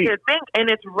to think, and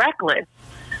it's reckless.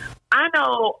 I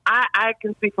know I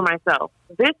can speak for myself.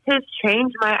 This has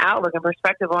changed my outlook and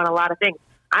perspective on a lot of things.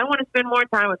 I want to spend more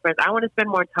time with friends. I want to spend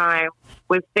more time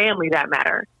with family that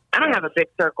matter. I don't have a big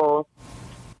circle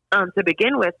to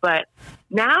begin with, but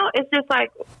now it's just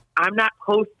I'm not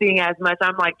posting as much.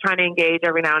 I'm trying to engage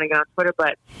every now and again on Twitter,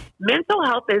 but mental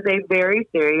health is a very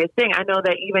serious thing. I know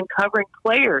that even covering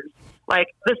players,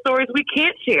 the stories we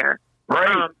can't share.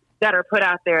 That are put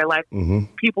out there,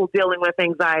 people dealing with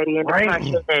anxiety and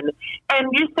depression. And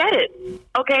you said it.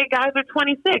 Okay, guys are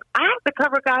 26. I have to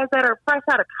cover guys that are fresh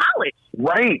out of college.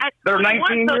 Right. They're 19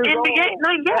 years old.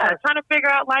 Trying to figure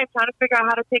out life, trying to figure out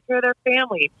how to take care of their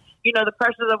family. The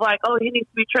pressures of he needs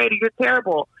to be traded, you're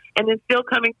terrible. And then still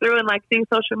coming through and seeing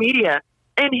social media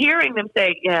and hearing them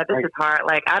say, yeah, this is hard.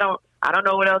 I don't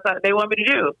know what else they want me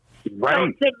to do.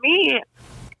 Right. So to me,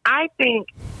 I think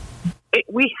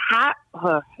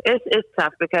it's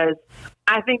tough because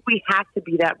I think we have to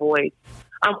be that voice,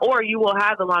 or you will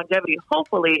have the longevity,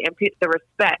 hopefully, and the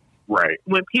respect. Right.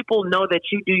 When people know that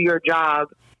you do your job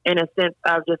in a sense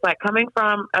of just coming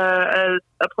from a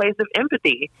place of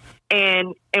empathy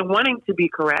and wanting to be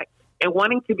correct and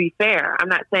wanting to be fair. I'm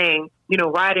not saying,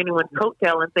 ride anyone's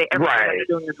coattail and say everything that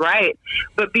you're doing is right,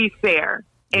 but be fair.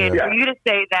 And for you to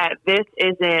say that this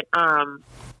isn't,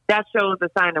 that shows a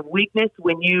sign of weakness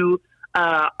when you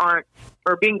aren't,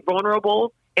 or being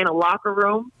vulnerable in a locker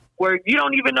room where you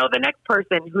don't even know the next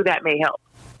person who that may help.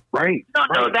 Right.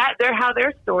 don't know that how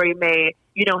their story may,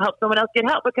 help someone else get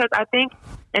help, because I think,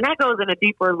 and that goes in a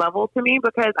deeper level to me,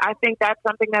 because I think that's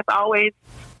something that's always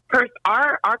cursed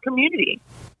our community.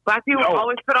 Black people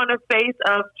always put on a face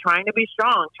of trying to be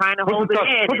strong, trying to hold it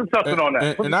in. Put some substance on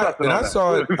that. And I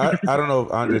saw it. I don't know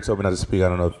if Andre told me not to speak. I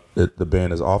don't know if the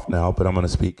band is off now, but I'm going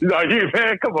to speak. No,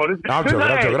 man, come on. I'm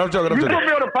joking. You put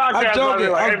me on the podcast.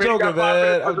 I'm joking,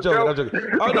 man. I'm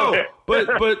joking. I know.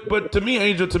 But to me,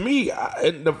 Angel,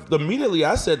 immediately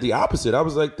I said the opposite. I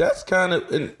was like, that's kind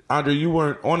of, and Andre, you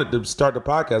weren't on it to start the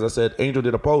podcast. I said Angel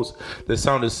did a post that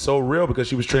sounded so real because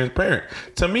she was transparent.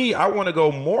 To me, I want to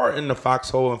go more in the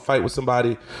foxhole and fight with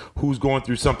somebody who's going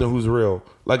through something who's real.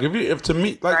 Like if to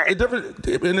me, like it different,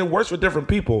 and it works for different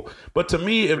people. But to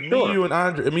me, if you and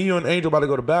Angel about to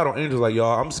go to battle, Angel's like,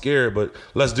 y'all, I'm scared, but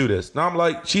let's do this. Now I'm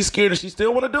like, she's scared and she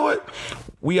still want to do it.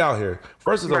 We out here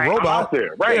versus a robot.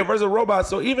 Yeah, versus a robot.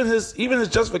 So even his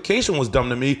justification was dumb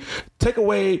to me. Take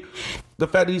away the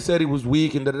fact that he said he was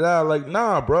weak and da-da-da. Like,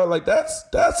 nah, bro. Like, that's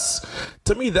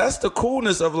to me, that's the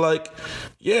coolness of like,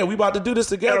 yeah, we about to do this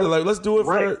together. Like, let's do it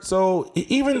for. So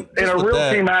even in a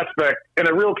real team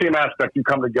aspect, you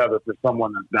come together for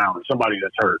someone that's down or somebody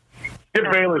that's hurt.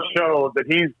 Skip Bayless showed that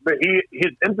his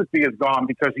empathy is gone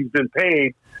because he's been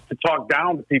paid to talk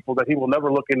down to people that he will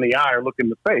never look in the eye or look in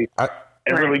the face.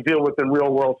 And really deal with in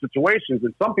real world situations.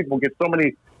 And some people get so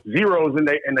many zeros in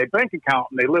their bank account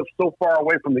and they live so far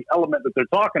away from the element that they're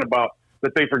talking about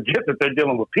that they forget that they're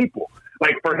dealing with people.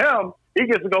 Like for him, he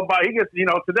gets to go by. He gets,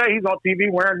 today he's on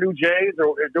TV wearing new J's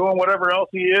or doing whatever else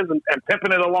he is and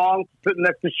pimping it along, sitting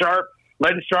next to Sharp,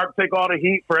 letting Sharp take all the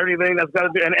heat for everything that's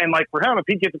got to do. And like for him, if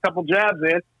he gets a couple jabs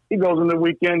in, he goes in the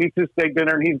weekend, eats his steak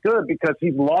dinner, and he's good because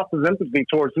he's lost his empathy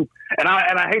towards who. And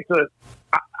I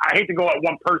hate to go at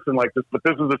one person like this, but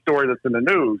this is the story that's in the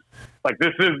news. Like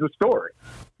this is the story,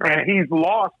 and he's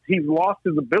lost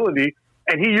his ability.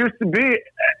 And he used to be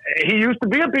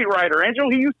a beat writer, Angel.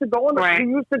 He used to go in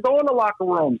the locker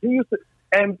rooms. He used to,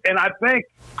 and I think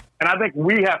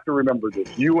we have to remember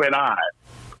this. You and I.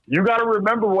 You got to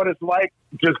remember what it's like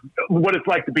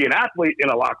to be an athlete in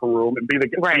a locker room and be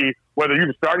whether you're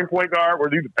the starting point guard,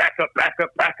 whether you're the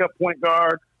backup point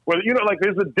guard, whether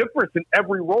there's a difference in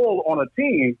every role on a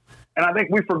team, and I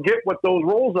think we forget what those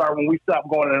roles are when we stop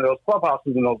going into those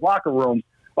clubhouses and those locker rooms.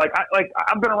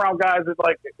 I've been around guys that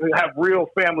have real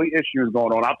family issues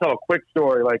going on. I'll tell a quick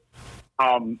story. It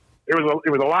was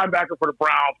a linebacker for the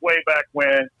Browns way back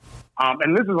when.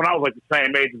 And this is when I was the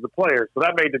same age as the players. So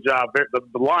that made the job,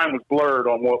 the line was blurred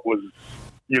on what was,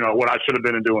 what I should have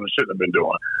been doing and shouldn't have been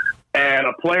doing. And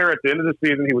a player at the end of the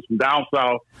season, he was from down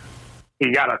south. He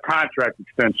got a contract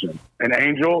extension. And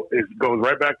Angel, goes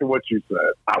right back to what you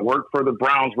said. I worked for the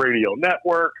Browns radio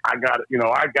network. I got it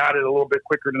a little bit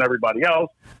quicker than everybody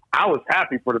else. I was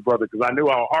happy for the brother because I knew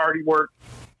how hard he worked.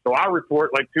 So I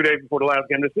report 2 days before the last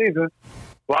game of the season,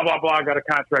 blah, blah, blah. I got a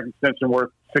contract extension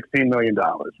worth $16 million,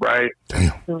 right?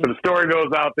 Damn. So the story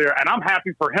goes out there, and I'm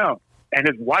happy for him. And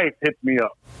his wife hits me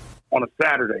up on a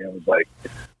Saturday and was like,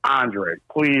 Andre,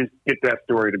 please get that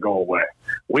story to go away.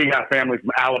 We got family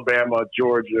from Alabama,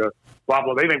 Georgia, blah,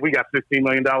 blah. They think we got $16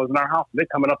 million in our house, and they're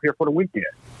coming up here for the weekend.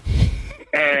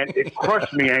 And it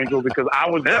crushed me, Angel, because I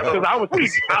was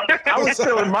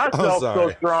feeling myself so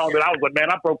strong that I was like, man,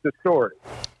 I broke this story.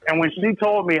 And when she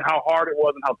told me how hard it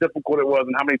was and how difficult it was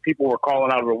and how many people were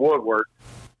calling out of the woodwork,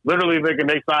 literally thinking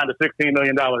they signed a $16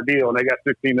 million deal and they got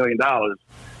 $16 million,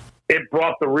 it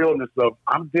brought the realness of,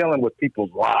 I'm dealing with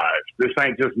people's lives. This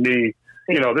ain't just me,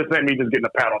 this ain't me just getting a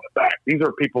pat on the back. These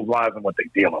are people's lives and what they're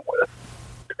dealing with.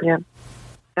 Yeah,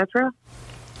 that's real.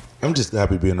 I'm just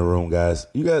happy to be in the room, guys.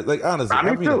 You guys, honestly.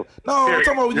 Me too. No, I'm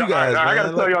talking about with you guys. I got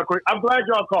to tell y'all a quick. I'm glad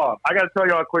y'all called. I got to tell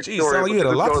y'all a quick story. So you had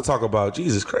a lot to talk about.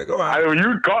 Jesus Christ, go on. I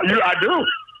do.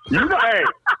 Hey,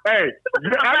 I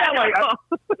got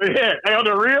hey, on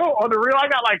the real, I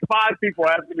got 5 people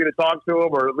asking me to talk to them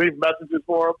or leave messages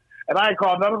for them, and I ain't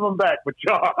called none of them back, but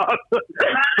y'all.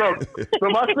 so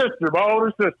my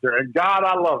older sister, and God,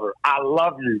 I love her. I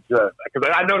love you, Jen, because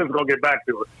I know this is gonna get back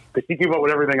to her because she keep up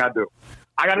with everything I do.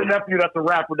 I got a nephew that's a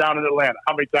rapper down in Atlanta.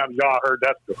 How many times y'all heard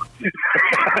that story?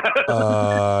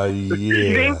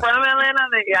 Yeah. Being from Atlanta,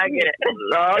 I get it.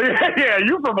 Yeah,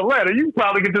 you from Atlanta. You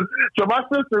probably get this. So my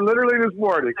sister literally this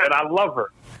morning, and I love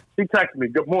her. She texted me,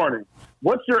 good morning.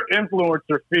 What's your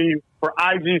influencer fee for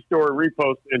IG story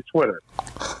repost in Twitter?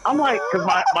 I'm like, because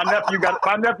my nephew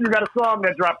got a song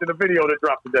that dropped in a video that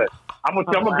dropped today. I'm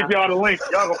gonna give y'all the link.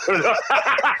 Y'all gonna put it up.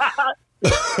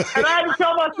 And I had to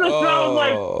tell my sister, I was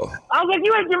like,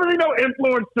 you ain't giving me no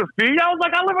influencer fee. I was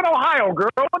like, I live in Ohio, girl.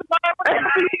 What is I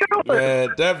ever doing? Yeah,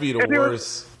 that'd be the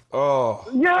worst. Oh.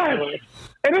 Yes.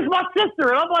 And it's my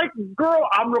sister. And I'm like, girl,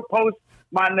 I'm going to post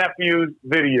my nephew's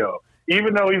video.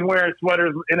 Even though he's wearing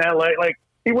sweaters in LA. Like,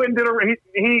 he went and did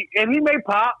he may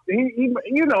pop. He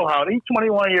you know how. He's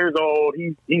 21 years old.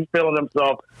 He's feeling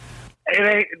himself.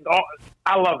 I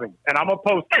love him. And I'm going to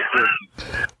post it.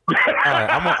 All right,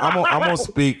 I'm gonna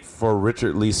speak for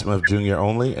Richard Lee Smith Jr.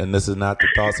 only, and this is not the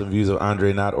thoughts and views of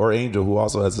Andre Knott or Angel, who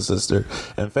also has a sister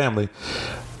and family.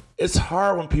 It's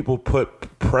hard when people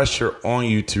put pressure on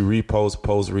you to repost,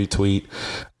 post, retweet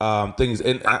things,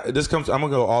 and this comes. I'm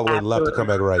gonna go all the way left to come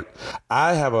back right.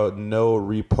 I have a no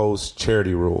repost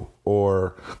charity rule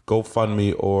or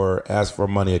GoFundMe or ask for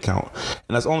money account,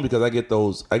 and that's only because I get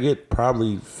those. I get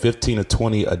probably 15 or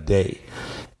 20 a day.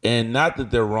 And not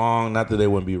that they're wrong, not that they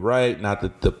wouldn't be right, not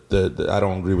that the I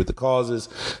don't agree with the causes,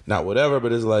 not whatever,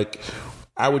 but it's like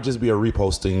I would just be a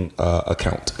reposting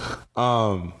account.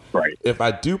 Right. If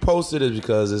I do post it, it's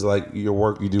because it's like your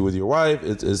work you do with your wife.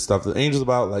 It's stuff that Angel's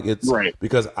about. Like it's right.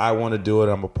 Because I want to do it.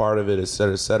 I'm a part of it, et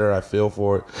cetera, et cetera. I feel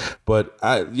for it. But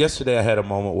yesterday I had a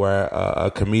moment where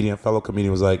a fellow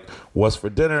comedian was like, "What's for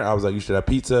dinner?" I was like, "You should have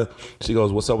pizza." She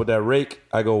goes, "What's up with that rake?"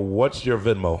 I go, "What's your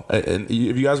Venmo?" And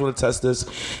if you guys want to test this,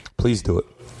 please do it.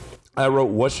 I wrote,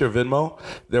 "What's your Venmo?"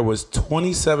 There was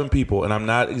 27 people, and I'm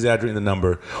not exaggerating the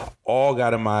number, all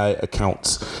got in my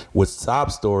accounts with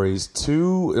sob stories.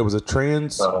 It was a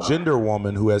transgender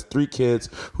woman who has 3 kids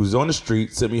who's on the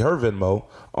street, sent me her Venmo.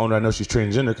 Oh, I know she's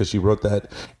transgender because she wrote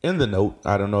that in the note.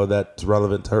 I don't know if that's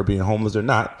relevant to her being homeless or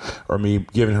not, or me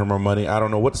giving her more money. I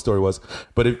don't know what the story was.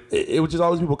 But it was just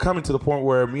all these people coming to the point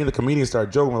where me and the comedian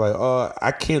started joking. We're like,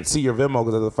 I can't see your Venmo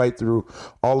because I have to fight through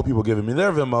all the people giving me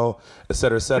their Venmo, et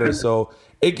cetera, et cetera. So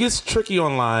it gets tricky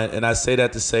online, and I say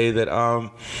that to say that, I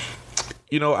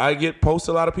get posts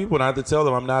a lot of people, and I have to tell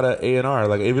them I'm not an A&R.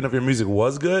 Like, even if your music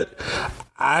was good,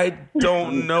 I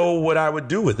don't know what I would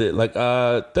do with it. Like,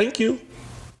 thank you.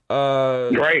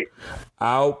 Right.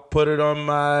 I'll put it on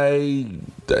my.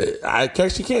 I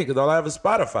actually can't because all I have is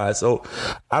Spotify, so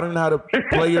I don't know how to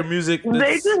play your music.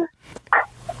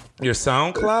 Your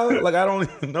SoundCloud? Like, I don't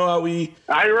even know how we.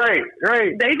 Right.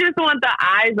 They just want the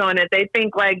eyes on it. They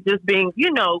think like just being,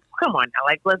 come on now,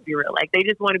 like let's be real. Like they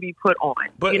just want to be put on.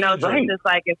 But, so it's just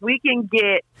like if we can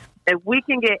get, and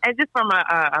just from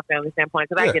a family standpoint,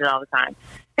 because I get it all the time.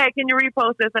 Hey, can you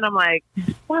repost this? And I'm like,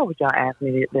 why would y'all ask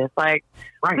me this? Like,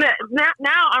 right.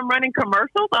 now I'm running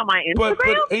commercials on my Instagram.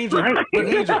 But Angel,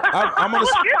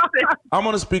 I'm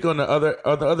gonna speak on the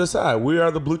other side. We are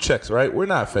the blue checks, right? We're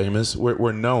not famous.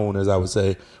 We're known, as I would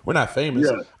say. We're not famous.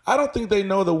 Yeah. I don't think they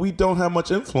know that we don't have much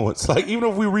influence. Like, even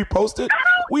if we repost it,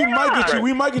 we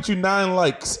might get you 9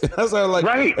 likes. And that's our like.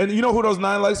 Right. And you know who those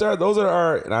 9 likes are? Those are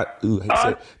our.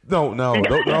 No. I'm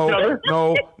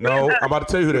about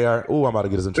to tell you who they are. I'm about to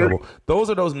get us in trouble.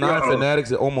 Those are those 9 fanatics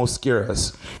that almost scare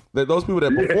us. Those people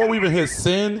that before we even hit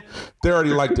send, they already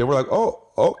liked it. We're like, oh,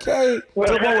 okay.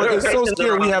 It's so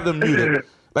scary we have them muted.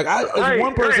 Like as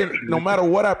one person, no matter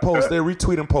what I post, they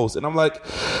retweet and post, and I'm like,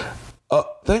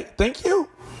 thank you.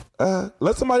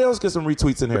 Let somebody else get some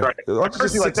retweets in here. Right. That's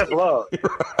love.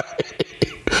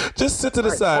 Right. Just sit to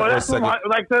the side for a second.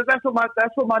 That's what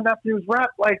my nephews rap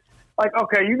like. Like,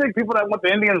 okay, you think people that want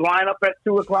the Indians line up at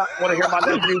 2:00 want to hear my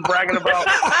nephew bragging about,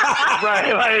 right?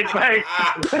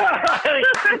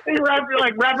 He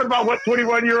rapping about what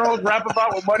 21-year-olds rap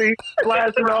about with money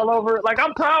flashing all over. Like,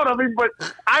 I'm proud of him, but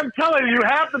I'm telling you,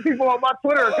 half the people on my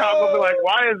Twitter account will be like,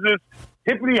 why is this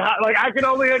hippity hot? Like, I can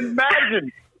only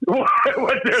imagine what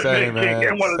they're thinking. Man.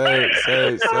 And what say.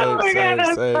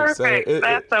 That's perfect.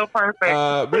 That's so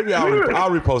perfect. Maybe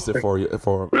I'll repost it for you.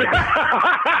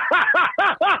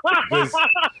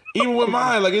 Even with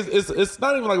mine, like it's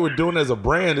not even like we're doing it as a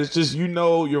brand. It's just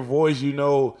your voice,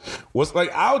 what's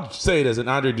like. I'll say this, and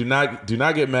Andre, do not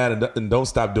get mad and don't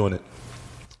stop doing it.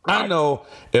 I know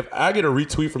if I get a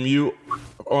retweet from you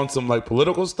on some like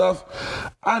political stuff,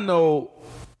 I know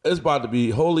it's about to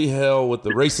be holy hell with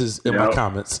the races in my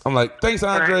comments. I'm like, thanks,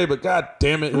 Andre, but god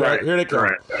damn it, here they come.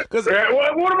 What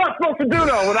am I supposed to do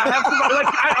though? When I have to,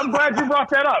 I'm glad you brought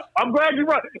that up.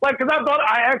 Because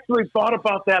I actually thought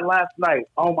about that last night.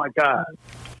 Oh my god,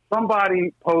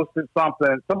 somebody posted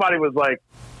something. Somebody was like,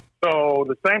 so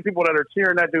the same people that are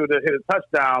cheering that dude to hit a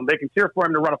touchdown, they can cheer for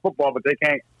him to run a football, but they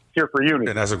can't cheer for unity.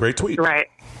 And that's a great tweet, right?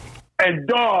 And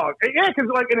dog, yeah, because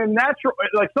like in a natural,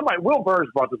 like somebody, Will Burns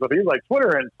brought this up. He's like,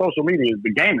 Twitter and social media,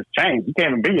 the game has changed. You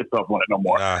can't even be yourself on it no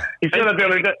more. He said that the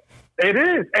other day. It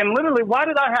is, and literally, why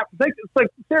did I have to think? It's like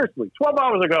seriously, 12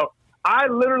 hours ago, I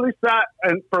literally sat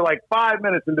and for like 5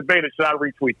 minutes and debated should I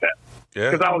retweet that.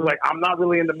 Because I was like, I'm not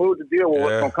really in the mood to deal with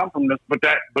what's going to come from this, but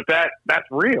that's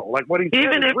real. Like what he said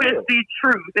even if real. it's the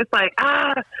truth, it's like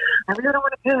I really don't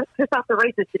want to piss off the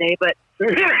racist today, but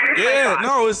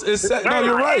no, it's no,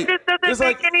 you're right. It just doesn't it's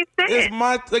make like, any sense. It's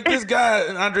my like this guy,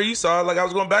 and Andre, you saw it. Like I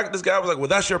was going back at this guy. I was like, well,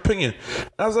 that's your opinion.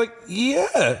 I was like,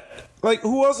 yeah. Like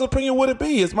who else's opinion would it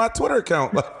be? It's my Twitter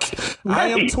account. Like I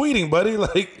am tweeting, buddy.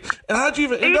 Like, and how'd you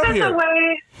even end up here?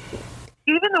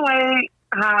 Even the way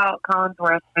how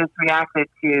Collinsworth has reacted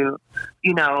to,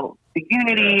 the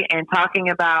unity and talking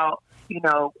about,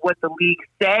 what the league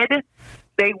said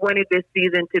they wanted this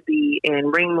season to be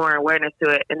and bring more awareness to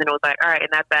it. And then it was like, all right, and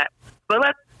that's that. But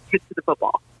let's get to the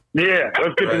football. Yeah,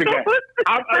 let's get to the game.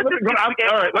 All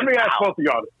right, let me ask both of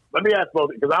y'all this. Let me ask both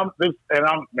of you, because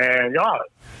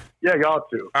y'all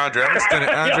too. Andre,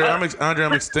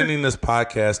 I'm extending this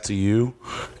podcast to you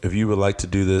if you would like to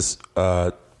do this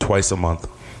twice a month.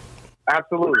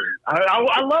 Absolutely.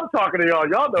 I love talking to y'all.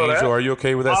 Y'all know Angel, that. are you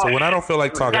okay with that? So when I don't feel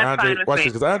like talking, Andre, watch this,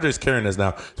 because Andre's carrying this now.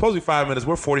 It's supposed to be 5 minutes.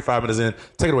 We're 45 minutes in.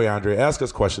 Take it away, Andre. Ask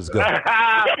us questions. Go.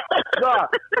 I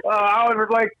was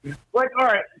like, all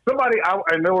right, somebody,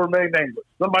 and they were made nameless.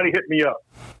 Somebody hit me up,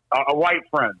 a white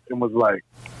friend, and was like,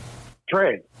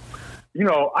 Trey,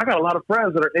 I got a lot of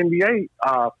friends that are NBA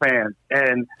fans,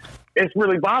 and it's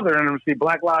really bothering them to see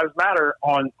Black Lives Matter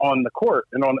on the court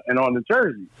and on the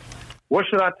jersey. What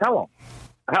should I tell them?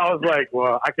 And I was like,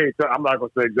 well, I can't tell. I'm not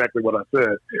going to say exactly what I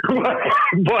said,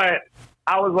 but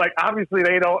I was like, obviously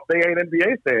they ain't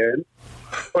NBA fans.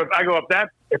 But if I go,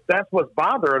 if that's what's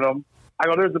bothering them, I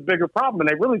go, there's a bigger problem, and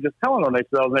they really just telling on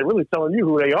themselves, and they really telling you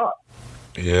who they are.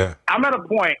 Yeah, I'm at a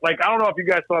point. Like I don't know if you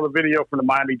guys saw the video from the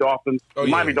Miami Dolphins.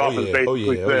 Miami Dolphins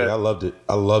basically said, I loved it.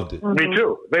 Mm-hmm. Me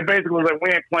too. They basically was like,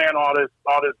 we ain't playing all this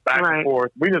back and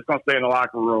forth. We just gonna stay in the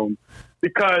locker room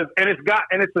because it's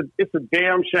a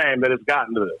damn shame that it's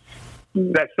gotten to this.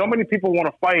 That so many people want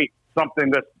to fight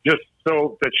something that's just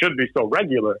that should be so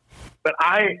regular. But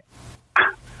I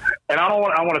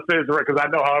want to say this right because I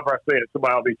know however I say it,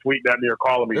 somebody will be tweeting at me or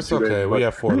calling me. It's okay. We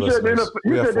have 4 listeners.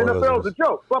 You said the NFL's a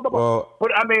joke. Blah, blah, blah. Well,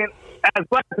 but I mean, as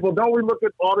black people, don't we look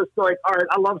at all this like, all right,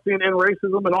 I love seeing in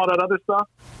racism and all that other stuff,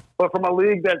 but from a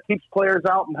league that keeps players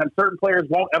out and certain players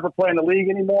won't ever play in the league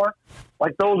anymore,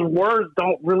 like those words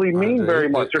don't really mean very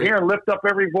much. You're hearing lift up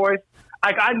every voice.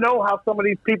 Like I know how some of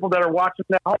these people that are watching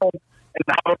at home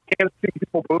and how Kansas City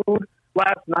people booed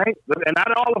last night, and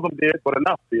not all of them did, but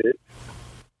enough did.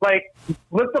 Like,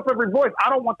 lift up every voice. I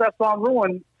don't want that song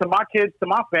ruined to my kids, to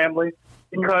my family,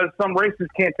 because some racists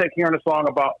can't take hearing a song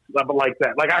about like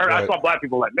that. Like I saw black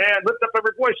people like, man, lift up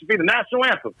every voice should be the national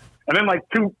anthem. And then like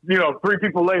 3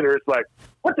 people later, it's like,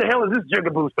 what the hell is this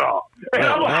Jigaboo song? And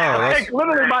I'm like,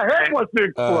 literally my head wants to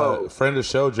explode. Friend of the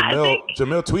show,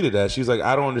 Jamil tweeted that. She's like,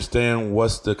 I don't understand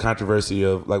what's the controversy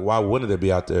of, like, why wouldn't it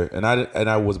be out there? And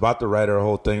I was about to write her a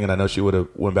whole thing, and I know she would have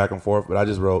went back and forth, but I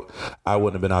just wrote, I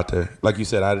wouldn't have been out there. Like you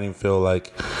said, I didn't feel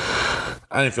like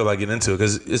getting into it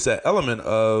because it's that element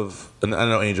of, and I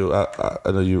know Angel,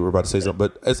 I know you were about to say something,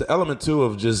 but it's an element too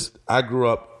of just, I grew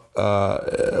up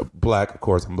black, of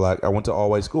course I'm black. I went to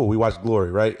all-white school. We watched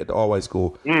Glory, right, at the all-white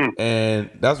school. And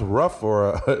that's rough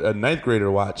for a ninth grader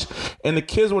to watch. And the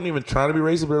kids weren't even trying to be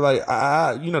racist, but they're like,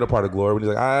 the part of Glory when he's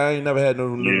like, I ain't never had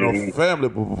no family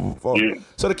before.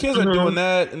 So the kids are doing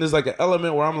that, and there's like an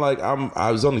element where I'm like,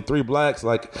 I was only 3 blacks,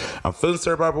 like I'm feeling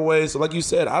certain type of way. So like you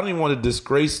said, I don't even want to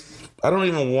disgrace, I don't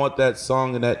even want that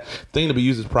song and that thing to be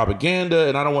used as propaganda,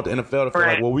 and I don't want the NFL to feel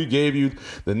like, well, we gave you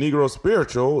the Negro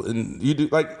spiritual, and you do,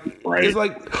 like, it's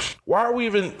like, why are we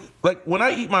even, like, when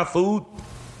I eat my food,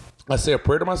 I say a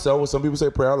prayer to myself. When some people say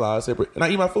prayer out loud, I say prayer, and I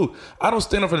eat my food. I don't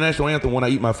stand up for the national anthem when I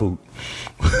eat my food.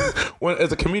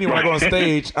 As a comedian, when I go on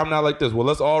stage, I'm not like this. Well,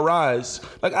 let's all rise.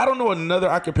 Like, I don't know another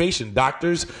occupation.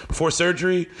 Doctors, before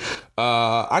surgery,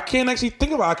 I can't actually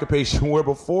think of an occupation where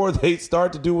before they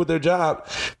start to do with their job,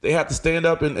 they have to stand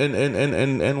up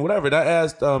and whatever. And I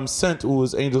asked Sent, who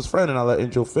was Angel's friend, and I'll let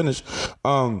Angel finish.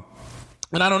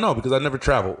 And I don't know because I never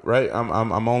traveled, right?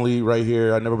 I'm only right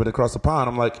here. I've never been across the pond.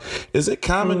 I'm like, is it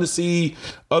common to see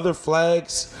other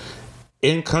flags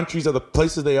in countries or the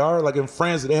places they are? Like in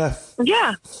France, they have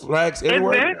flags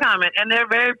everywhere. It's very common, and they're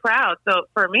very proud. So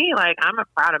for me, like, I'm a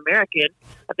proud American.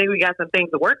 I think we got some things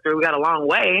to work through. We got a long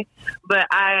way, but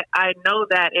I know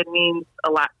that it means a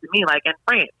lot to me. Like in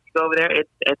France, you go over there,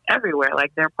 it's everywhere.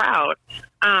 Like they're proud.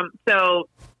 So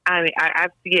I mean, I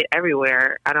see it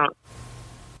everywhere. I don't.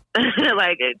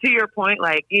 Like, to your point,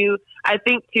 like I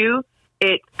think too,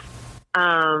 it's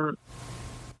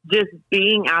just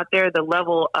being out there, the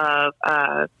level of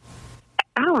I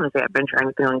don't want to say adventure or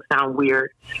anything, like sound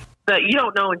weird, but you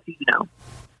don't know until you know.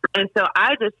 And so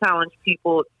I just challenge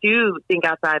people to think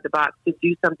outside the box, to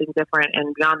do something different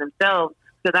and beyond themselves,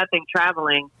 because I think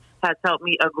traveling has helped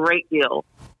me a great deal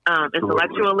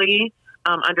intellectually,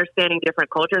 understanding different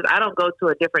cultures. I don't go to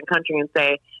a different country and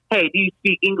say, hey, do you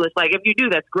speak English? Like, if you do,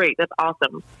 that's great. That's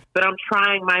awesome. But I'm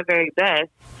trying my very best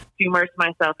to immerse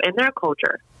myself in their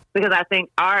culture, because I think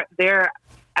their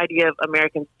idea of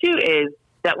Americans, too, is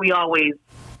that we always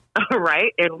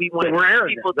right, and we want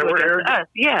people to adjust to us.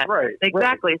 Yeah, right,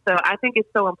 exactly. Right. So I think it's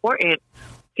so important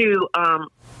to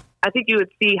I think you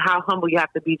would see how humble you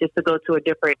have to be just to go to a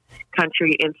different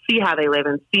country and see how they live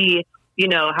and see, you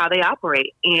know, how they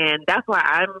operate. And that's why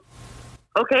I'm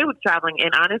okay with traveling.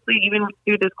 And honestly, even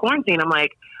through this quarantine, I'm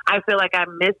like, I feel like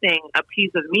I'm missing a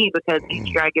piece of me, because each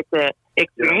year I get to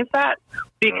experience that,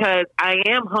 because I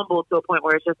am humble to a point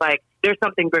where it's just like, there's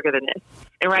something bigger than this.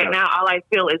 And right now, all I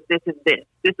feel is this is it.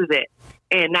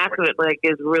 And that's what like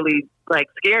is really like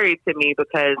scary to me,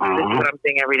 because this is what I'm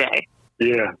seeing every day.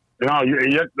 Yeah. No,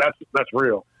 that's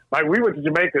real. Like, we went to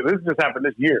Jamaica. This just happened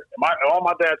this year. All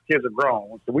my dad's kids are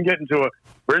grown. So we get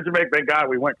we're in Jamaica. Thank God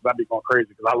we went, because I'd be going crazy,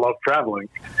 because I love traveling.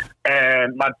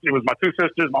 And it was my two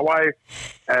sisters, my wife,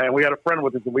 and we had a friend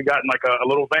with us. And we got in like a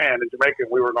little van in Jamaica.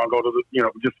 And we were going to go to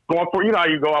just going for, how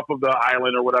you go off of the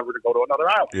island or whatever to go to another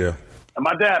island. Yeah. And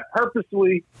my dad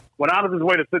purposely went out of his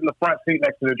way to sit in the front seat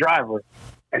next to the driver.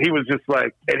 And he was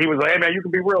like, hey, man, you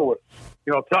can be real with us.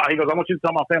 He goes, I want you to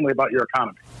tell my family about your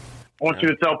economy. I want you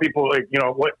to tell people,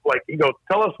 he goes,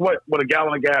 tell us what a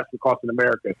gallon of gas would cost in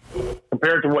America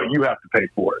compared to what you have to pay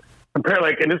for it.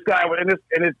 And this guy,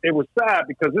 it was sad,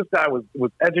 because this guy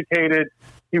was educated.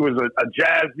 He was a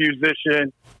jazz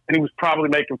musician, and he was probably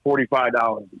making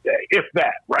 $45 a day, if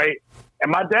that, right?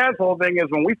 And my dad's whole thing is,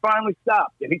 when we finally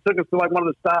stopped, and he took us to like one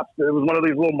of the stops, it was one of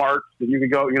these little marts that you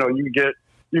could go,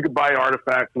 you could buy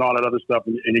artifacts and all that other stuff,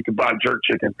 and you could buy jerk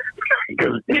chicken,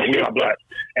 because we are black,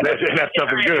 and that stuff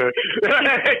is good.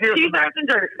 Cheese and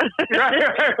jerk.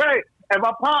 Right. And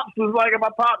my pops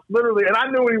literally, and I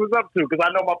knew what he was up to, because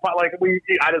I know my pop, I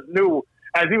just knew,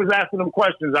 as he was asking them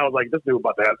questions, I was like, this is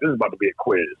about to be a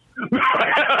quiz.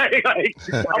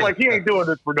 I'm like, he ain't doing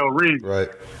this for no reason. Right.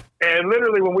 And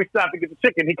literally, when we stopped to get the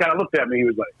chicken, he kind of looked at me. He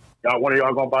was like, one of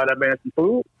y'all gonna buy that man some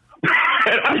food?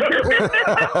 And I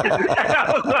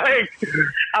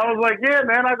was like, yeah,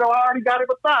 man. I already got him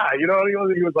a thigh. He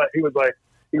was like,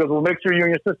 well, make sure you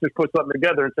and your sisters put something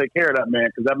together and take care of that man,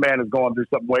 because that man is going through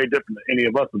something way different than any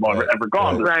of us have ever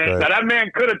gone through. Right. Now, that man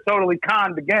could have totally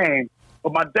conned the game,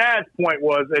 but my dad's point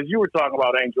was, as you were talking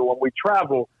about, Angel, when we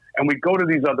travel and we go to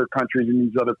these other countries and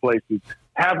these other places,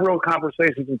 have real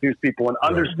conversations with these people and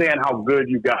understand how good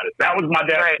you got it. That was my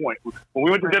dad's point. When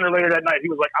we went to dinner later that night, he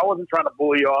was like, I wasn't trying to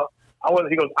bully y'all.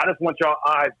 He goes, I just want y'all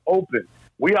eyes open.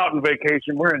 We out on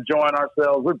vacation. We're enjoying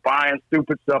ourselves. We're buying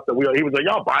stupid stuff he was like,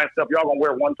 y'all buying stuff y'all gonna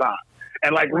wear one time.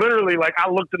 And literally, I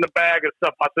looked in the bag of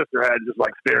stuff my sister had and just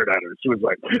stared at her. She was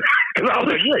like, because I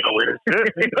was like, you ain't gonna wear this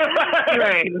shit.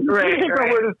 Right. You ain't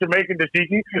gonna wear this Jamaican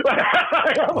dashiki.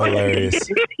 Hilarious.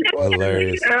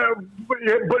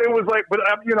 But it was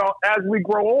as we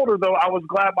grow older, though, I was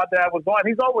glad my dad was blind.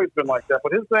 He's always been like that.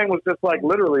 But his thing was just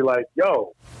literally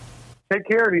yo, take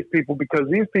care of these people, because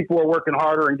these people are working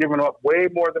harder and giving up way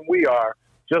more than we are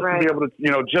just to be able to,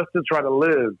 just to try to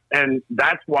live. And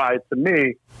that's why, to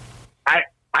me,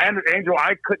 Angel,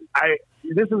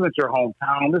 this isn't your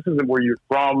hometown. This isn't where you're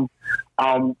from.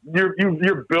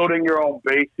 You're building your own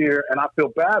base here, and I feel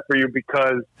bad for you,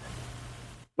 because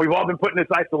we've all been put in this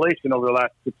isolation over the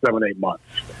last 6, 7, 8 months.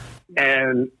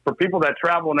 And for people that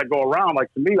travel and that go around, to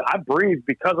me, I breathe,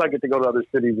 because I get to go to other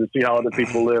cities and see how other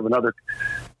people live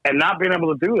and not being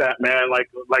able to do that, man.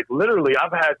 Literally,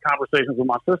 I've had conversations with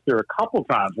my sister a couple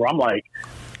times where I'm like,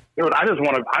 dude, I just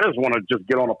want to just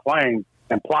get on a plane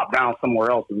and plop down somewhere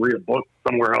else and read a book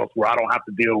somewhere else where I don't have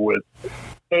to deal with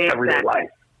everyday life.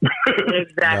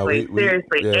 Exactly. No,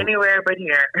 seriously, anywhere but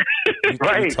here.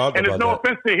 Right. And it's no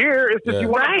offense to here. It's just you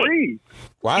want to breathe.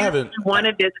 Well, you want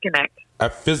to disconnect. I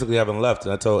physically haven't left,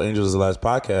 and I told Angels the last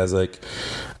podcast,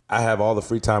 I have all the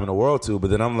free time in the world too,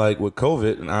 but then I'm with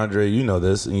COVID, and Andre, you know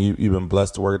this, and you've been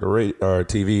blessed to work at the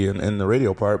TV and in the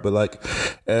radio part, but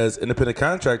as independent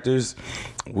contractors,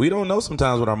 we don't know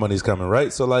sometimes when our money's coming,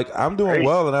 right? So I'm doing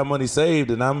well, and I have money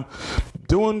saved, and I'm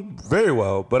doing very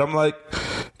well, but I'm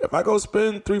if I go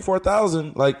spend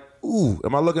 $3,000-$4,000, ooh,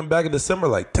 am I looking back in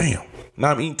December damn,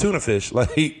 now I'm eating tuna fish. You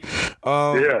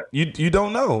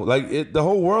don't know. The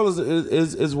whole world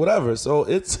is whatever. So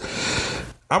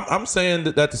I'm saying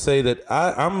that to say that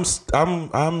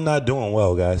I'm not doing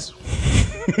well, guys.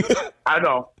 I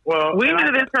know. Well, we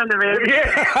knew this from the very beginning.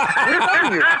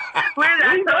 Yeah.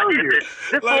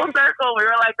 The full circle. We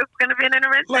were like, this is going to be an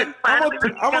intervention. Like, I'm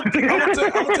gonna tell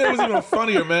you what's even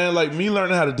funnier, man. Like, me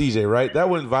learning how to DJ, right? That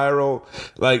went viral,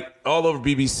 like, all over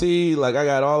BBC. Like, I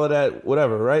got all of that,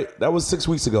 whatever, right? That was 6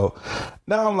 weeks ago.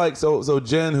 Now I'm like, so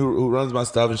Jen, who runs my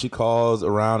stuff, and she calls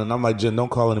around, and I'm like, Jen, don't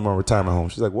call anymore retirement home.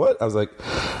 She's like, what? I was like,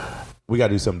 we got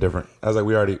to do something different. I was like,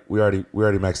 we already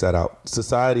maxed that out.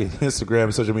 Society, Instagram,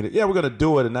 and social media. Yeah, we're going to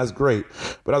do it, and that's great.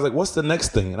 But I was like, what's the next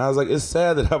thing? And I was like, it's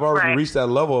sad that I've already reached that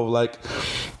level of, like,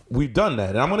 we've done that.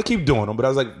 And I'm going to keep doing them. But I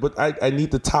was like, but I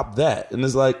need to top that. And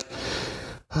it's like...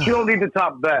 You don't need to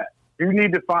top that. You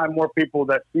need to find more people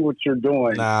that see what you're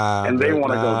doing, and they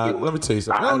want to go do it. Let me tell you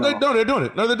something. They're doing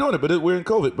it. No, they're doing it, but we're in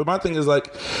COVID. But my thing is,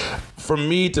 like, for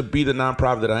me to be the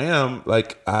nonprofit that I am,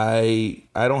 like, I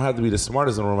don't have to be the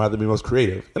smartest in the room. I have to be most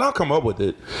creative. And I'll come up with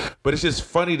it. But it's just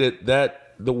funny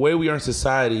that the way we are in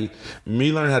society,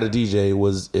 me learning how to DJ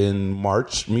was in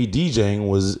March. Me DJing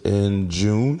was in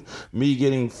June. Me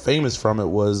getting famous from it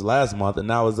was last month. And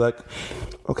now it's like,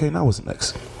 okay, now what's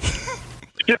next?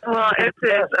 Well, it's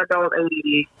adult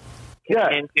ADD. Yeah,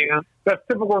 that's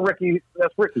typical Ricky.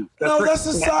 That's Ricky. That's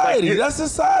society. That's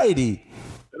society.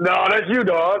 No, that's you,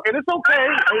 dog, and it's okay.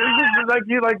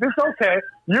 It's okay.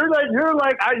 You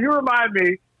remind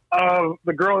me of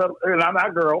the girl that, and I'm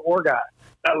not girl or guy,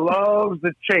 that loves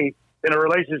the chase in a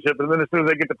relationship, and then as soon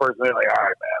as they get the person, they're like, all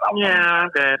right, man, I'm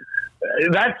good.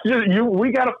 That's just you.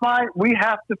 We have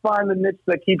to find the niche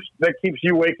that keeps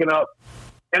you waking up.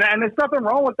 And there's nothing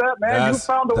wrong with that, man. You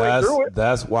found a way through it.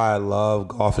 That's why I love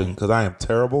golfing, because I am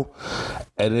terrible,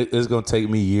 and it's going to take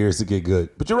me years to get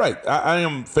good. But you're right. I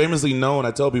am famously known.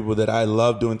 I tell people that I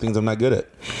love doing things I'm not good at.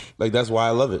 Like, that's why I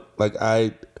love it. Like,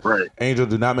 Angel,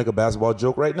 do not make a basketball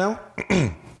joke right now,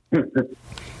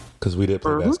 because we did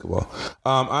play basketball.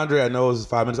 Andre, I know it's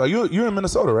 5 minutes. You're in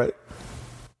Minnesota, right?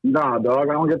 Nah, dog.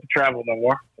 I don't get to travel no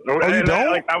more. Oh, you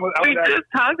don't? We just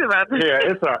talked about this. Yeah,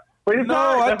 it's all right. But no,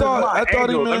 I thought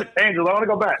he meant... Angel, I want to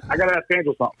go back. I got to ask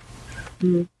Angel something.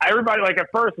 Mm-hmm. Everybody, like, at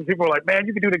first, when people were like, man,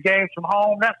 you can do the games from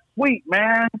home. That's sweet,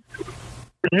 man.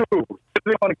 For you,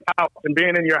 sitting on the couch and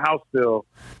being in your house still,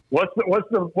 what's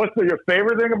your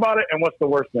favorite thing about it, and what's the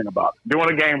worst thing about it? Doing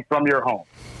a game from your home.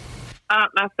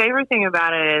 My favorite thing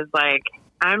about it is, like,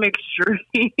 I'm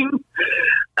extreme.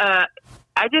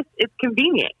 It's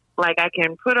convenient. Like, I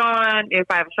can put on, if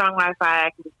I have strong Wi-Fi,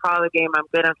 I can just call the game. I'm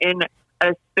good. I'm in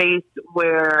a space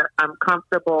where I'm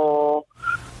comfortable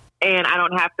and I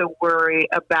don't have to worry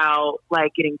about,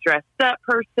 like, getting dressed up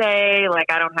per se.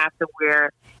 Like, I don't have to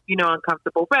wear,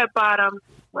 uncomfortable red bottoms.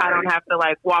 Right. I don't have to,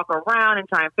 like, walk around and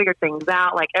try and figure things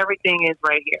out. Like, everything is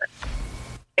right here.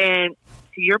 And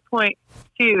to your point,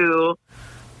 too,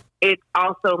 it's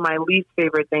also my least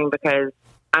favorite thing because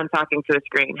I'm talking to a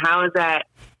screen. How is that?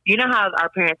 You know how our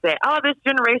parents say, oh, this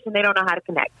generation, they don't know how to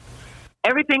connect.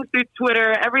 Everything's through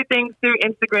Twitter, everything's through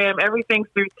Instagram, everything's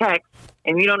through text,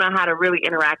 and you don't know how to really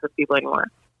interact with people anymore.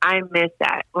 I miss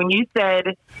that. When you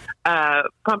said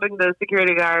pumping the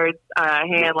security guard's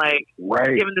hand, like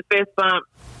giving the fist bump,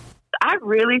 I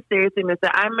really seriously miss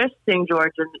that. I miss seeing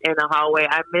George in the hallway.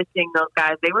 I miss seeing those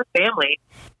guys. They were family.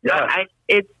 Yeah.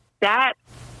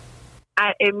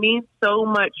 It means so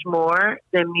much more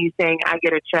than me saying I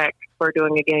get a check for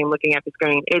doing a game looking at the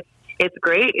screen. It's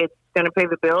great. It's going to pay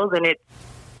the bills, and it's,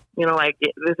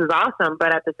 this is awesome.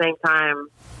 But at the same time,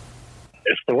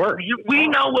 it's the worst. We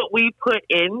know what we put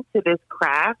into this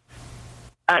craft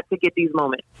to get these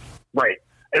moments. Right.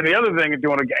 And the other thing is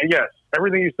doing a game. Yes,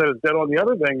 everything you said is dead on. The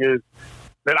other thing is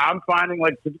that I'm finding,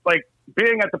 like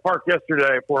being at the park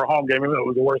yesterday for a home game, even though it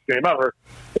was the worst game ever,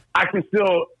 I can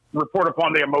still report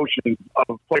upon the emotions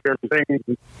of players and things.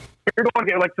 You're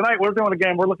going, like tonight, we're doing a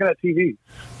game. We're looking at TV,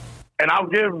 and I'll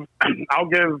give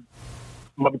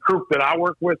the group that I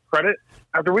work with credit.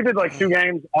 After we did like 2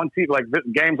 games on TV, like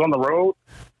games on the road,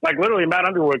 like literally Matt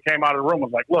Underwood came out of the room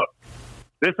and was like, "Look,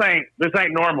 this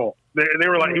ain't normal." They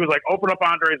were like, he was like, "Open up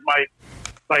Andre's mic,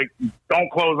 like don't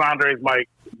close Andre's mic.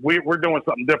 We're doing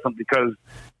something different because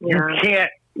we can't.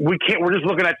 We're just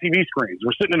looking at TV screens.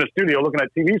 We're sitting in the studio looking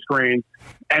at TV screens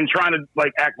and trying to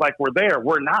like act like we're there.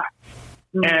 We're not."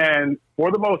 Mm-hmm. And for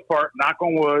the most part, knock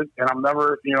on wood, and I'm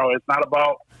never, it's not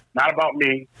about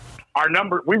me. Our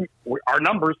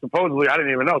numbers supposedly, I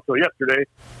didn't even know till yesterday.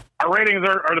 Our ratings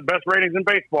are the best ratings in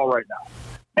baseball right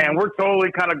now, and we're totally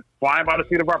kind of flying by the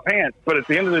seat of our pants. But at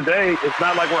the end of the day, it's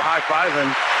not like we're high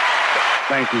fiving.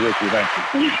 Thank you, Ricky. Thank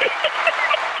you.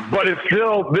 But it's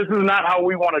still, this is not how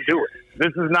we want to do it.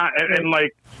 This is not, and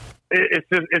like,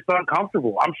 it's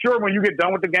uncomfortable. I'm sure when you get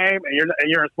done with the game and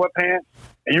you're in sweatpants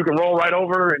and you can roll right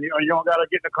over and you don't got to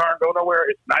get in the car and go nowhere,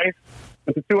 it's nice.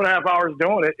 But the 2.5 hours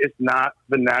doing it, it's not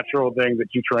the natural thing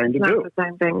that you train to do. Not the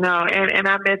same thing. No, and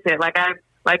I miss it.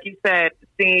 Like you said,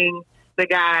 seeing the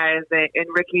guys and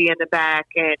Ricky in the back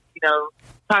and,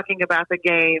 talking about the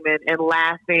game and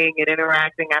laughing and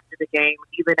interacting after the game,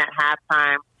 even at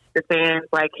halftime, the fans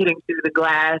hitting through the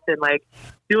glass and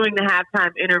doing the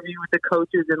halftime interview with the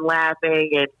coaches and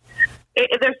laughing. And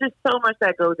there's just so much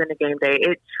that goes into game day.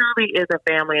 It truly is a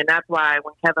family. And that's why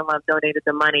when Kevin Love donated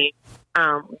the money,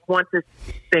 once this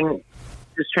thing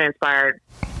just transpired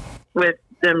with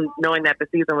them knowing that the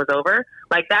season was over,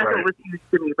 that's what was huge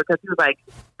to me, because he was like,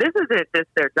 this isn't just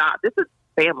their job. This is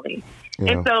family.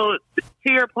 Yeah. And so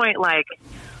to your point,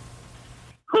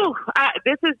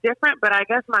 this is different, but I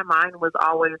guess my mind was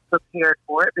always prepared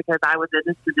for it because I was in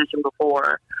this position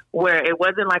before where it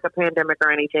wasn't like a pandemic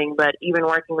or anything, but even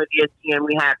working with ESPN,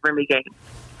 we had Remy games.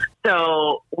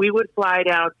 So we would fly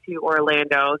down to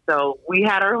Orlando. So we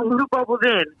had our own little bubble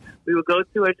then. We would go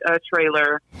to a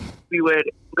trailer. We would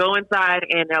go inside,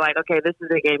 and they're like, okay, this is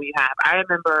the game you have. I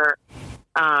remember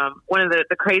one of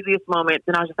the craziest moments,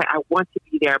 and I was just like, I want to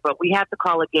be there, but we had to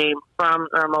call a game from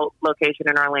a remote location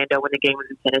in Orlando when the game was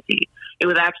in Tennessee. It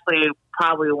was actually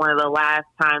probably one of the last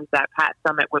times that Pat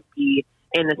Summitt would be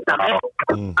in the Summit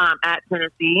at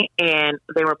Tennessee, and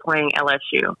they were playing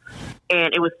LSU,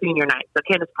 and it was senior night. So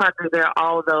Candace Parker there,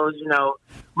 all of those,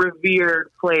 revered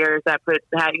players that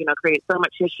create so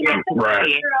much history in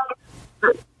Tennessee.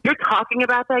 Right. You're talking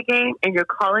about that game and you're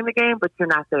calling the game, but you're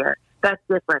not there. That's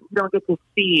different. You don't get to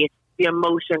see the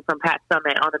emotion from Pat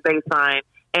Summitt on the baseline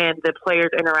and the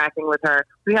players interacting with her.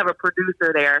 We have a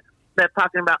producer there that's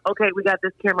talking about, okay, we got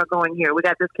this camera going here. We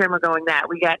got this camera going that.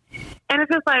 And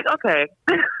it's just like, okay,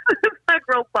 it's like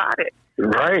robotic.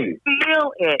 Right.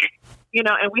 Feel it,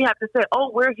 and we have to say, oh,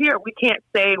 we're here. We can't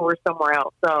say we're somewhere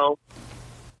else. So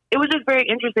it was just very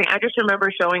interesting. I just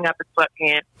remember showing up in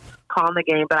sweatpants, calling the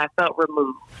game, but I felt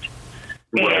removed.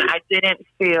 Right. And I didn't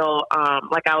feel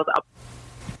like I was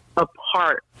a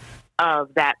part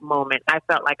of that moment. I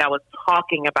felt like I was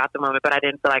talking about the moment, but I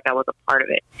didn't feel like I was a part of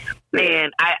it.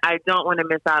 And I don't want to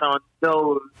miss out on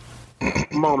those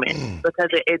moments because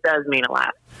it does mean a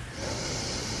lot.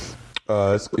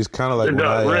 It's kind of like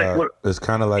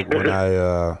when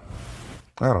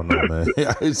I don't know, man.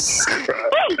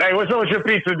 Hey, what's up with your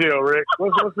pizza deal, Rick?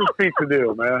 What's this pizza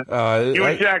deal, man? You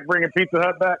and Shaq bringing Pizza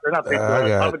Hut back, or not Pizza Hut?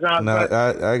 Papa John's back?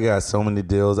 I got so many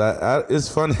deals. It's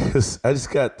funny. I just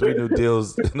got 3 new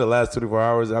deals in the last 24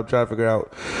 hours. I'm trying to figure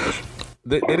out.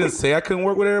 They didn't say I couldn't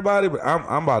work with everybody, but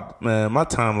I'm about, man, my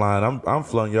timeline. I'm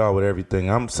flooding y'all with everything.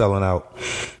 I'm selling out.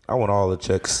 I want all the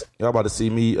checks. Y'all about to see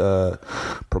me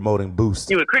promoting Boost.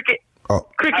 You a cricket? Oh.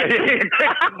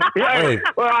 Hey.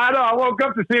 Well, I know. I woke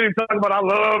up to see him talking about I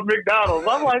love McDonald's.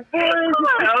 I'm like,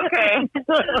 okay.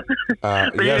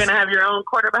 So you're gonna have your own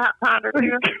quarter pounder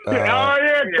too? Oh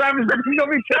yeah, Travis. You gonna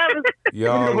be Travis? You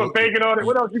gonna put bacon on it?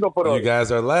 What else you gonna put on it? You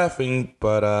guys are laughing,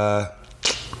 but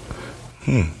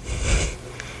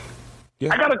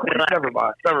Yeah. I got a question. Never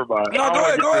mind. No,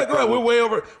 go ahead. We're way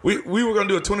over. We were gonna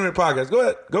do a 20-minute podcast. Go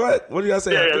ahead. What do you guys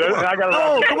say?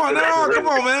 Come on,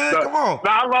 man. Come on.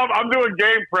 I'm doing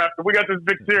game prep. We got this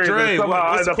big series. Dre,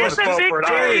 what's the question? Let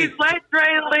Dre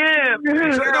live.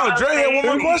 Dre had one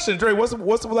more question. Dre, what's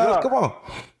the last? Come on.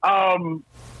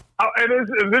 And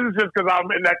this is just because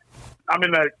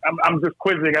I'm just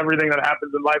quizzing everything that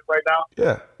happens in life right now.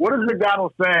 Yeah. What is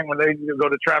McDonald's saying when they go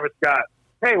to Travis Scott?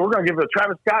 Hey, we're gonna give a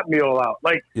Travis Scott meal out.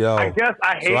 I guess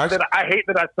I hate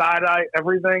that I side eye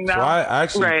everything now. So I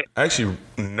actually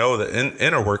know that in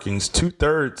inner workings,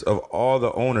 2/3 of all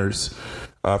the owners,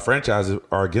 franchises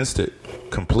are against it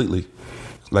completely,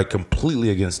 completely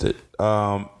against it,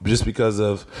 just because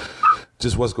of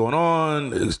just what's going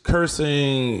on, it's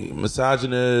cursing,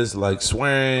 misogynist,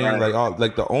 swearing, right.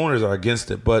 The owners are against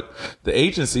it, but the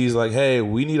agency's hey,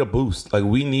 we need a boost,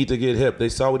 we need to get hip. They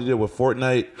saw what he did with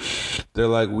Fortnite. They're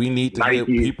we need to get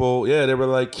people. Yeah, they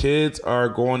were kids are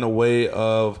going the way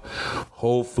of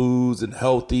Whole Foods and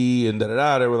healthy and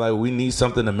da-da-da. They were we need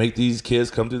something to make these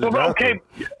kids come to the drive. Okay,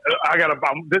 I got a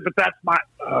problem, but that's my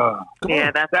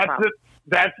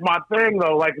that's my thing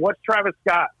though. What's Travis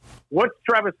Scott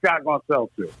gonna sell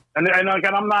to? And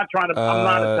I'm not trying to. I'm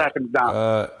not attacking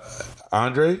down.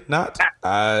 Andre Knott,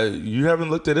 you haven't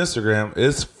looked at Instagram.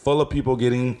 It's full of people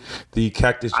getting the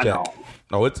Cactus Jack.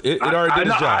 No, it already did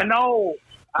its job.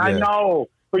 I know.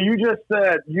 But you just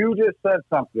said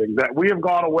something that we have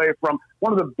gone away from.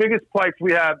 One of the biggest plights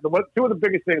we have. Two of the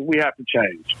biggest things we have to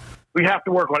change. we have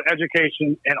to work on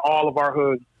education in all of our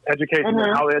hoods, education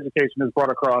and how the education is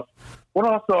brought across. But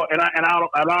also,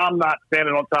 I'm not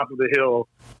standing on top of the hill,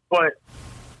 but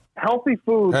healthy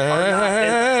foods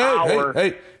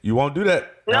Hey, you won't do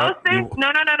that. No.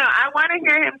 I want to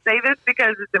hear him say this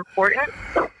because it's important,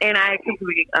 and I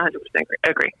completely 100%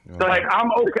 agree. So like,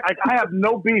 I'm okay. I have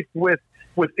no beef with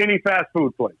any fast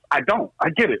food place. I don't. I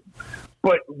get it.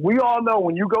 But we all know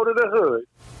when you go to the hood,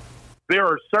 there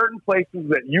are certain places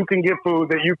that you can get food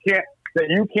that you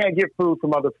can't get food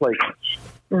from other places.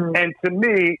 And to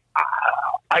me,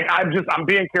 I'm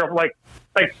being careful. Like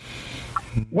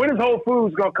when is Whole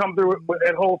Foods going to come through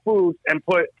at Whole Foods and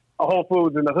put a Whole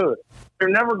Foods in the hood? They're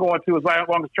never going to, as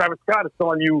long as Travis Scott is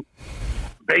selling you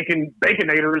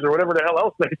baconators or whatever the hell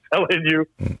else they're selling you.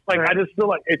 Like, I just feel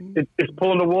like it's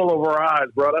pulling the wool over our eyes,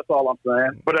 bro. That's all I'm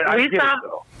saying. But I get it,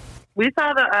 though. We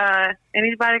saw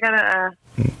anybody got a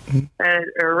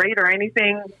rate or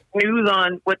anything news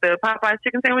on what the Popeyes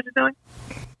chicken sandwich is doing?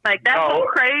 Like, that's so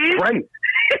crazy. Right.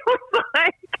 It was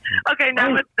like, okay,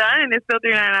 now it's done and it's still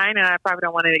 $3.99 and I probably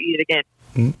don't want to eat it again.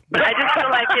 But I just feel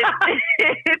like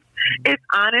it's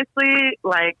honestly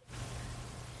like,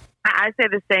 I say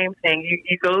the same thing.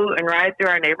 You go and ride through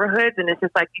our neighborhoods and it's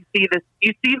just like you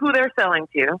see who they're selling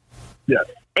to. Yes.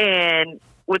 And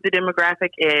what the demographic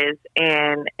is,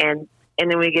 and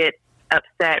then we get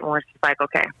upset and we're just like,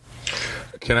 okay,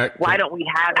 why don't we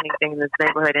have anything in this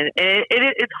neighborhood? And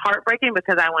it's heartbreaking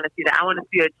because I want to see that. I want to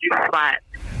see a juice spot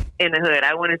in the hood.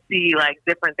 I want to see like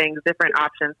different things, different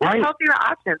options, healthier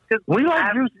options, because we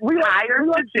have higher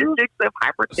statistics of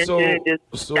hypertension and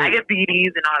just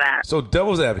diabetes and all that. So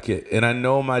devil's advocate, and I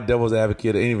know my devil's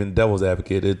advocate ain't even devil's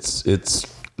advocate. It's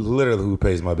literally who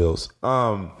pays my bills.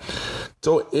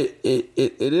 So it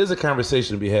is a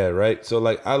conversation to be had, right? So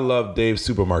like, I love Dave's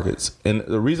Supermarkets, and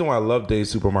the reason why I love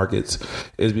Dave's Supermarkets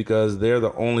is because they're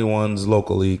the only ones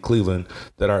locally, Cleveland,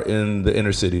 that are in the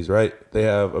inner cities, right? They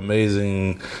have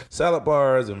amazing salad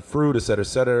bars and fruit, et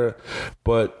cetera,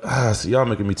 but so y'all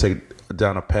making me take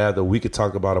down a path that we could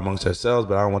talk about amongst ourselves,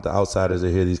 but I don't want the outsiders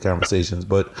to hear these conversations.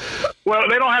 But well,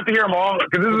 they don't have to hear them all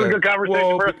because this is a good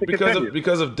conversation for us to continue.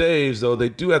 Because of Dave's, though, they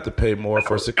do have to pay more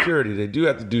for security. They do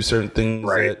have to do certain things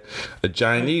that a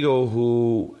Giant Eagle,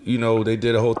 who, they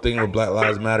did a whole thing with Black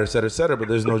Lives Matter, et cetera, but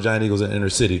there's no Giant Eagles in inner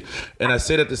city. And I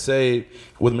say that to say,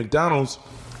 with McDonald's,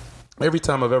 every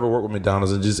time I've ever worked with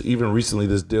McDonald's, and just even recently,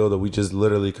 this deal that we just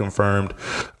literally confirmed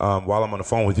while I'm on the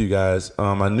phone with you guys,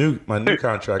 my new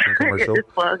contract and commercial.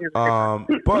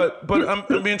 But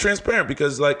I'm being transparent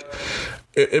because like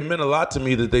it meant a lot to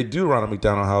me that they do run a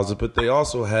McDonald's houses, but they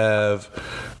also have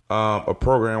a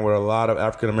program where a lot of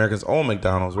African Americans own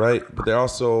McDonald's, right? But they're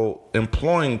also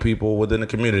employing people within the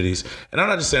communities. And I'm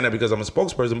not just saying that because I'm a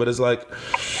spokesperson, but it's like,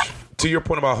 to your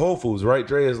point about Whole Foods, right,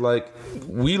 Dre, is like,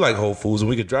 we like Whole Foods and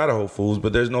we could drive to Whole Foods,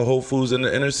 but there's no Whole Foods in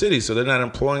the inner city. So they're not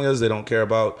employing us. They don't care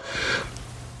about,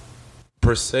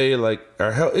 per se, like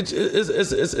our health. It's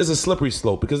a slippery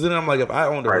slope, because then I'm like, if I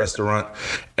owned a restaurant,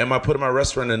 am I putting my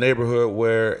restaurant in a neighborhood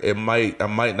where I might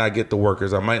not get the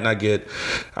workers, you're gonna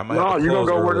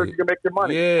go where you can make your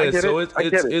money. Yeah, so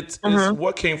it's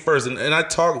what came first, and I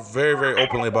talk very, very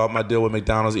openly about my deal with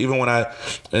McDonald's, even when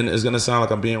and it's gonna sound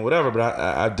like I'm being whatever, but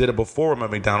I did it before with my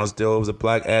McDonald's deal. It was a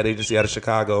black ad agency out of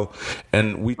Chicago,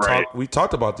 and we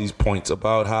talked about these points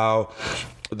about how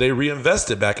they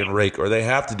reinvest it back in Rake, or they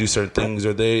have to do certain things,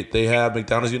 or they have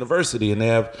McDonald's University and they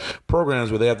have programs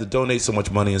where they have to donate so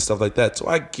much money and stuff like that. So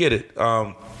I get it.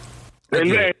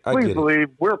 Please believe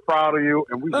we're proud of you,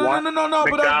 and we want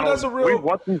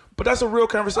but that's a real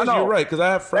conversation. You're right, because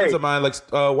I have friends of mine like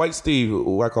White Steve,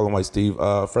 who I call him White Steve,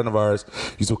 a friend of ours,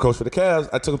 used to coach for the Cavs.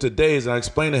 I took him to Dave's and I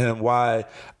explained to him why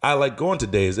I like going to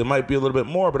Dave's. It might be a little bit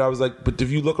more, but I was like, but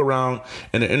if you look around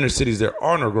in the inner cities, there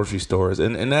are no grocery stores,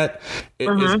 and that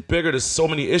is bigger to so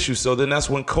many issues. So then that's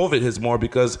when COVID hits more,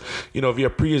 because if you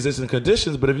have pre-existing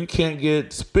conditions, but if you can't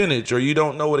get spinach, or you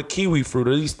don't know what a kiwi fruit,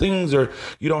 or these things, or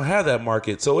you don't have that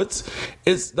market. So it's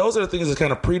those are the things that's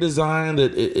kind of pre-designed.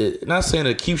 Not saying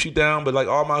it keeps you down, but like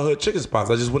all my hood chicken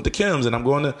spots, I just went to Kim's, and I'm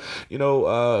going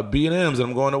to B&M's, and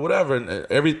I'm going to whatever, and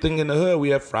everything in the hood we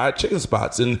have fried chicken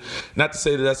spots. And not to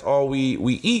say that that's all we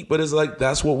eat, but it's like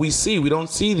that's what we see. We don't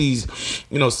see these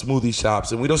smoothie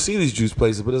shops, and we don't see these juice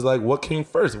places, but it's like, what came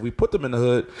first? If we put them in the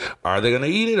hood, are they going to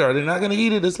eat it? Are they not going to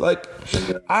eat it? It's like,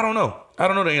 I don't know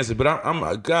the answer, but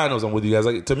I'm God knows I'm with you guys.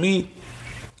 Like, to me,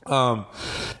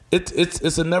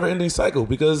 it's a never ending cycle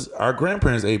because our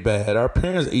grandparents ate bad, our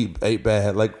parents ate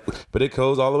bad, like, but it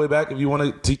goes all the way back. If you want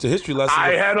to teach a history lesson,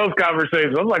 I had those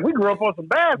conversations. I was like, we grew up on some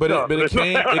bad stuff. But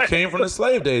it came from the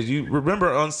slave days. You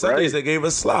remember on Sundays they gave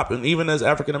us slop, and even as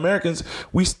African Americans,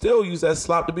 we still use that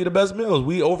slop to be the best meals.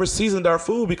 We over seasoned our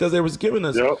food because they was giving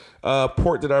us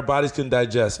pork that our bodies can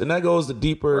digest, and that goes the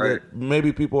deeper that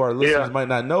maybe people, our listeners, might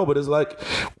not know. But it's like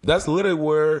that's literally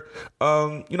where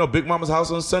Big Mama's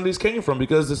house on Sundays came from,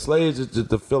 because the slaves,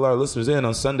 to fill our listeners in,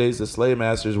 on Sundays the slave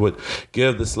masters would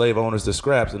give the slave owners the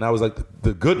scraps, and that was like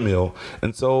the good meal.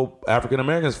 And so African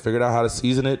Americans figured out how to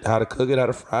season it, how to cook it, how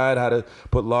to fry it, how to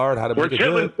put lard, how to make it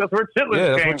good. That's where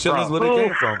chitlins literally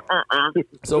came from.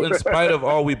 So in spite of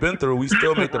all we've been through, we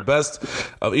still make the best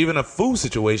of even a food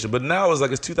situation. But now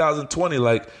it's 2020.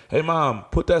 Like, hey mom,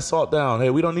 put that salt down. Hey,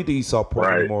 we don't need to eat salt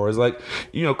pork anymore. It's like,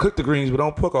 cook the greens, but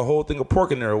don't put a whole thing of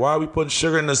pork in there. Why are we putting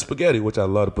sugar in the spaghetti? Which I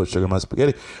love to put sugar in my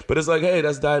spaghetti, but it's like, hey,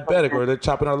 that's diabetic, or they're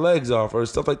chopping our legs off, or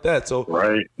stuff like that. So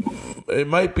it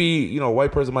might be, a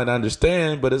white person might not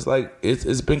understand, but it's like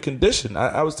it's been conditioned.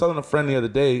 I was telling a friend the other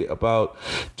day about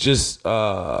just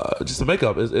the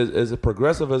makeup. As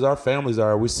progressive as our families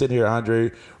are, we sit here,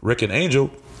 Andre, Rick, and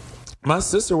Angel. My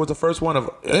sister was the first one of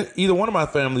either one of my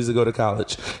families to go to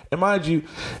college. And mind you,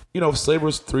 slavery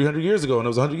was 300 years ago and it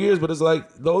was 100 years, but it's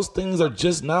like those things are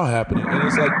just now happening. And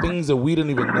it's like things that we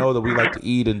didn't even know that we like to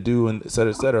eat and do, and et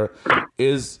cetera,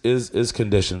 is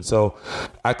conditioned. So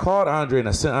I called Andre and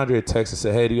I sent Andre a text and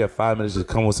said, hey, do you have 5 minutes to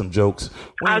come with some jokes?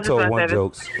 We ain't told one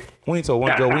joke. We ain't joke.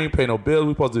 We ain't pay no bills.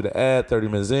 We supposed to do the ad 30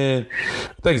 minutes in.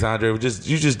 Thanks, Andre. You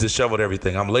just disheveled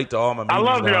everything. I'm late to all my meetings. I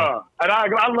love y'all. And I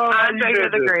love Andre, you're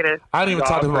the greatest. I didn't even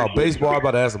talk to him about baseball. I'm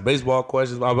about to ask some baseball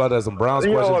questions. I'm about to ask some Browns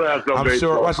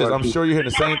questions. I'm sure you're hearing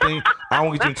the same thing. I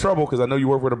won't get you in trouble because I know you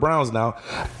work for the Browns now.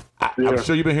 I'm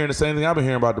sure you've been hearing the same thing I've been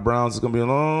hearing about the Browns. It's going to be a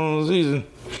long season.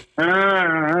 But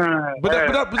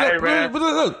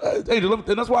Angel, and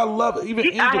that's why I love it. Even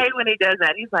Angel, I hate when he does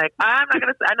that. He's like, I'm not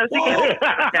going to. I know she can.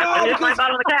 It's like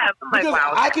all on the Cavs. I'm like,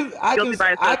 wow.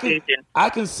 I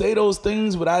can say those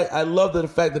things, but I love the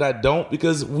fact that I don't,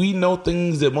 because we know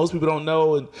things that most people don't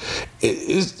know, and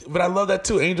but I love that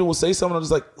too. Angel will say something, I'm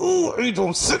just like, ooh, Angel,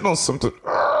 I'm sitting on something.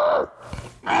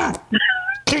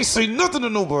 Can't say nothing to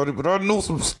nobody, but I know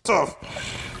some stuff.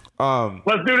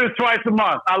 Let's do this twice a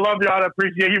month. I love y'all. I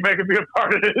appreciate you making me a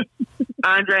part of this.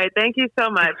 Andre, thank you so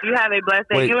much. You have a blessed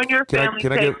day. You and your family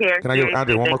take care. Can I give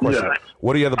Andre one more question?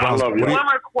 What are the other Browns? One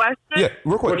more question? Yeah,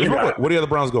 real quick. What are the other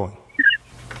Browns going?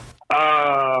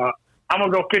 I'm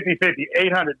going to go 50-50,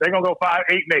 800. They're going to go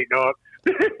 8-8, dog.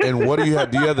 And what do you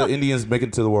have? Do you have the Indians make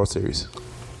it to the World Series?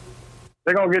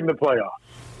 They're going to get in the playoffs.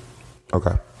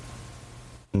 Okay.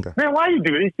 Man, why you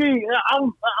do it? You see,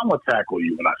 I'm gonna tackle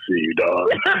you when I see you, dog.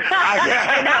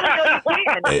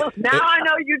 Now I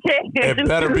know you can. It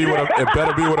better be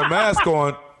with a mask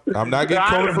on. I'm not getting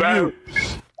quoted from you.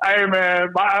 Hey man,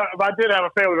 I did have a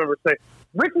family member say,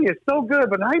 Ricky is so good,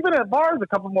 but now he's been at bars a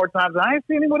couple more times and I ain't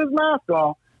seen him with his mask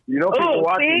on. People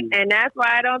watching. And that's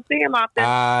why I don't see him often.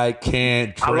 I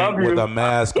can't drink with a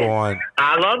mask on.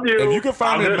 I love you. If you can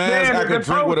find me a mask, I can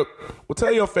drink with a. Well,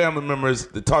 tell your family members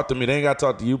to talk to me. They ain't got to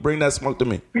talk to you. Bring that smoke to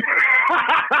me.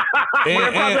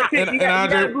 and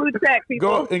Andre,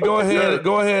 go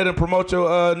ahead and promote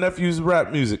your nephew's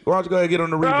rap music. Why don't you go ahead and get on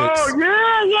the remix? Oh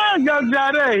yeah, Young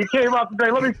Johnny. He came out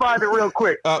today. Let me find it real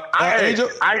quick. Angel,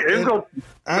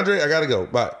 Andre, I gotta go.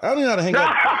 Bye. I don't know how to hang up.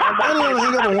 I don't know how to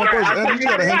hang up on one person. Andre, you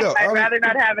gotta hang up. I'd rather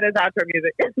not have it as outro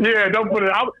music. Yeah, don't put it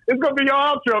out. It's gonna be your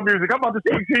outro music. I'm about to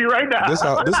speak to you right now.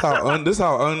 This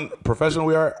how unprofessional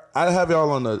we are. I have y'all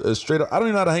on a straight up. I don't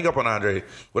even know how to hang up on Andre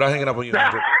without hanging up on you,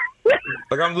 Andre.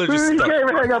 Like I'm literally stuck. You can't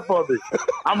even hang up on me.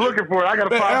 I'm looking for it. I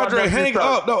gotta find Andre, hang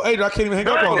up. No, Adrian, I can't even hang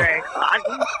up on him.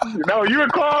 No, you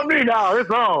would call me now. It's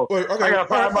on. Wait, okay, I gotta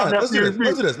find my nephew.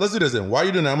 Let's do this then. While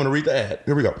you're doing that, I'm gonna read the ad.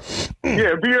 Here we go.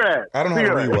 Yeah, be your ad. I don't know how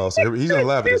to read well, so he's gonna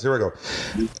laugh at this. Here we go.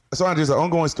 So Andre's an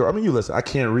ongoing story. I mean, you listen. I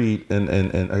can't read, and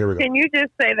here we go. Can you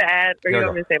just say the ad, or you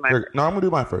want me to say mine? No, I'm gonna do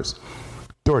mine first.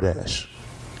 DoorDash.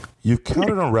 You've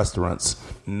counted on restaurants.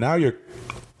 Now you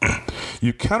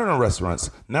counted on restaurants.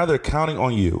 Now they're counting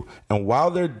on you. And while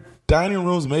their dining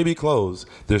rooms may be closed,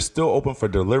 they're still open for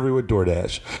delivery with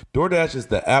DoorDash. DoorDash is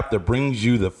the app that brings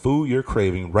you the food you're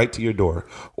craving right to your door.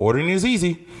 Ordering is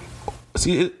easy.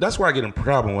 See, that's where I get in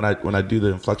problem when I do the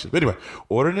inflection. But anyway,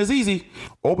 ordering is easy.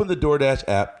 Open the DoorDash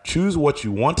app, choose what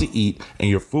you want to eat, and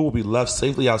your food will be left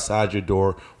safely outside your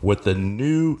door with the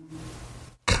new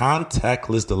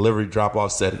contactless delivery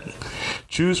drop-off setting.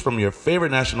 Choose from your favorite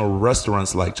national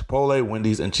restaurants like Chipotle,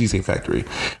 Wendy's, and Cheesecake Factory.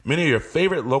 Many of your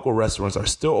favorite local restaurants are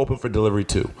still open for delivery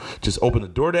too. Just open the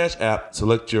DoorDash app,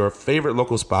 select your favorite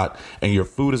local spot, and your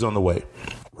food is on the way.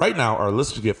 Right now, our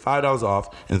listeners get $5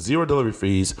 off and 0 delivery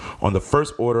fees on the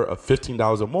first order of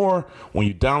 $15 or more when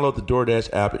you download the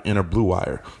DoorDash app and enter Blue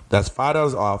Wire. That's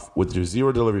 $5 off with your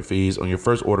 0 delivery fees on your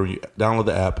first order when you download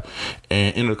the app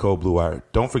and enter the code Blue Wire.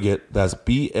 Don't forget, that's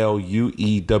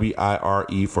BLUEWIRE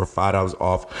for $5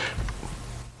 off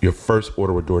your first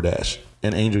order with DoorDash.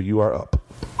 And Angel, you are up.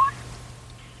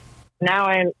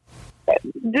 Now,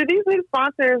 do these new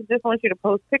sponsors just want you to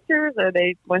post pictures, or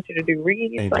they want you to do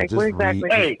reads? Angel, like, what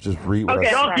exactly? Just read what okay,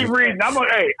 I y'all keep reading. I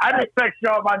just text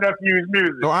y'all my nephew's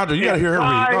music. No, Andre, you got to hear her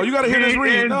read. No, you got to hear this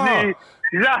read. No.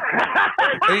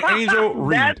 Angel,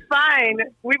 read. That's fine.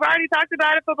 We've already talked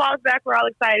about it. Football's back. We're all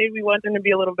excited. We want them to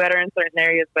be a little better in certain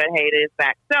areas, but hey, it is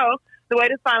back. So the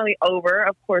wait is finally over.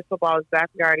 Of course, football is back.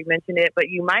 We already mentioned it, but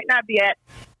you might not be at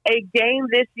a game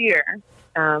this year.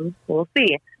 We'll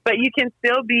see. But you can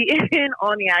still be in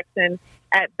on the action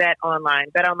at Bet Online.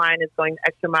 Bet Online is going the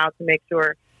extra mile to make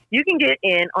sure you can get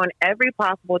in on every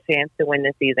possible chance to win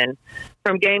this season.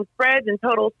 From game spreads and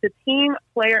totals to team,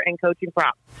 player, and coaching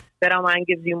props, Bet Online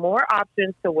gives you more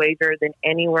options to wager than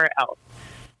anywhere else.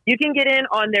 You can get in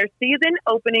on their season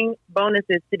opening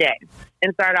bonuses today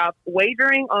and start off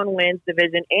wagering on wins,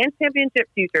 division, and championship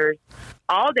futures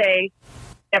all day,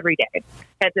 every day.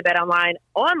 Head to Bet Online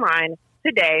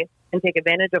today and take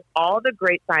advantage of all the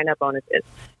great sign-up bonuses.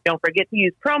 Don't forget to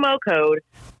use promo code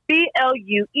BLUEWIRE,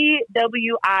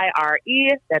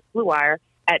 that's Blue Wire,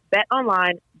 at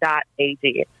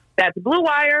betonline.ag. That's Blue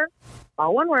Wire,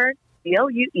 all one word,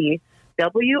 BLUEWIRE,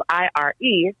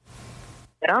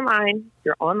 BetOnline,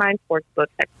 your online sportsbook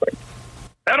expert.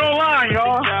 Bet Online, y'all.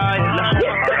 All right,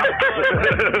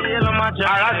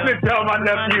 I should tell my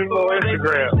nephew's little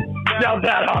Instagram. Shout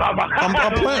that out.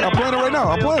 I'm playing it right now.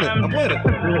 I'm playing it.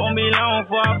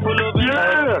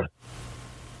 Yeah.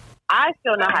 I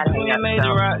still know how to hang up.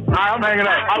 All right, I'm hanging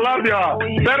up. I love y'all.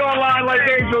 Bet Online, like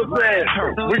Angel said.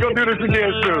 We're going to do this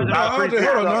again soon. Andre,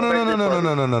 hold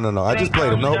on. No. I just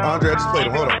played him. No, Andre, I just played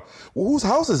him. Hold on. Well, whose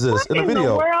house is this in the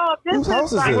video? Whose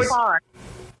house is this?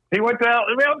 He went to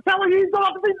I'm telling you, he's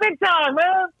going to be big time,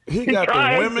 man. He got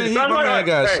the women. My man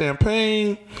got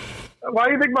champagne. Why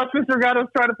do you think my sister got us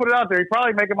trying to put it out there? He's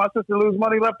probably making my sister lose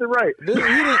money left and right. He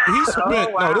spent.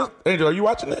 Angel, are you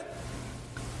watching it?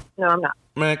 No, I'm not.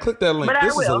 Man, click that link.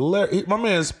 This is hilarious. My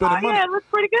man is spending money. Yeah, it looks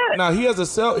pretty good. Now, he has a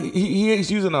cell. He's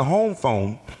using a home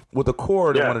phone with a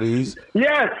cord in one of these.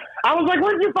 Yes. I was like,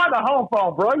 where did you find a home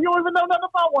phone, bro? You don't even know nothing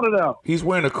about one of them. He's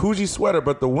wearing a Coogee sweater,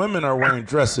 but the women are wearing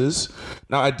dresses.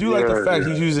 Now, I do like the fact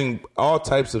he's using all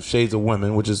types of shades of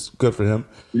women, which is good for him.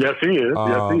 Yes, he is.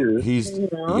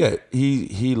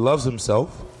 He loves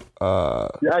himself.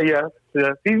 Yeah.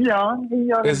 He's young.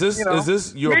 Is this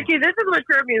your Ricky? This is what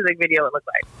your music video would look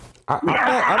like.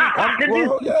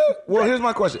 Well, here's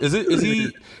my question: Is he?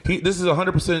 This is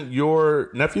 100% your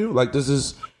nephew? Like this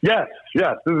is? Yes. This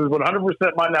is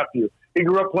 100% my nephew. He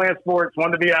grew up playing sports.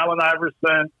 Wanted to be Allen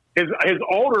Iverson. His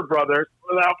older brother.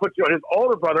 His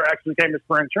older brother actually came to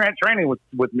spring training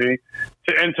with me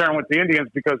to intern with the Indians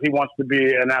because he wants to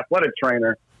be an athletic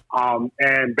trainer.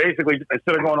 And basically,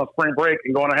 instead of going on spring break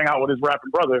and going to hang out with his rapping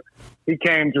brother, he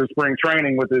came to spring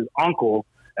training with his uncle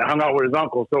and hung out with his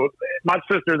uncle. So my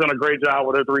sister's done a great job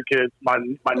with her 3 kids. My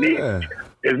niece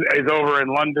is over in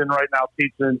London right now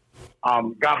teaching.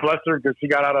 God bless her because she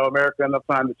got out of America enough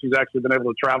time that she's actually been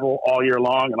able to travel all year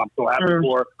long, and I'm so happy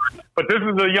for her. But this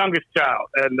is the youngest child,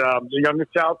 and the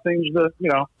youngest child seems to,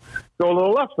 go a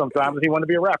little left sometimes. He wanted to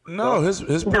be a rapper. No,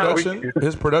 his production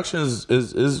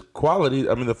is quality.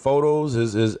 I mean, the photos,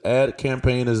 his ad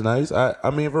campaign is nice. I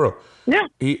mean, for real. Yeah.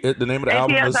 The name of the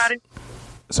album is.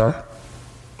 Sorry.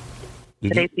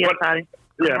 But as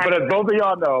both of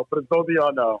y'all know,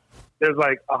 there's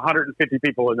like 150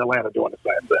 people in Atlanta doing the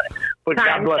same thing. But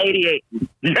God bless 88.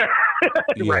 Yeah.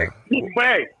 Right. But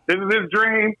hey, this is his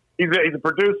dream. He's a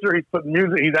producer. He's putting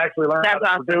music. He's actually learned how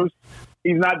to produce.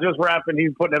 He's not just rapping.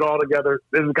 He's putting it all together.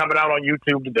 This is coming out on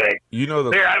YouTube today. I'm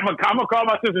going to call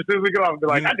my sister as soon as we get off and be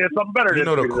like, I did something better. You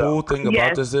know the cool thing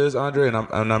about this is, Andre, and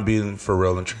I'm being for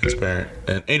real and transparent.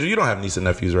 And Angel, you don't have nieces and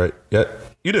nephews, right? Yet?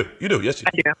 You do. Yes, you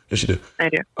do. Yes, you do. I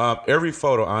do. Every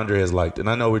photo Andre has liked, and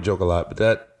I know we joke a lot, but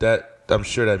that I'm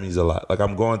sure that means a lot. Like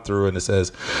I'm going through and it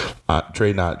says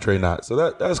Trey Knott.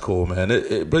 So that's cool, man.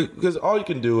 Because all you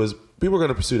can do is people are going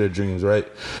to pursue their dreams, right?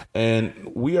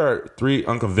 And we are three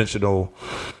unconventional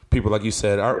people, like you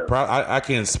said. I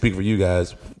can't speak for you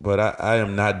guys, but I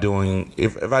am not doing.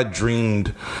 If I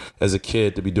dreamed as a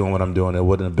kid to be doing what I'm doing, it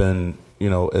wouldn't have been,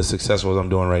 as successful as I'm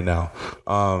doing right now.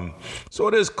 So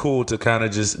it is cool to kind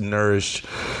of just nourish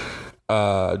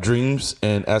dreams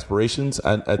and aspirations.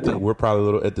 I think we're probably a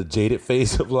little at the jaded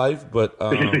phase of life, but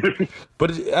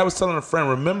I was telling a friend,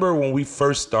 remember when we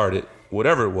first started,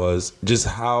 whatever it was, just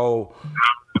how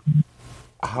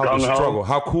the struggle,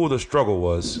 how cool the struggle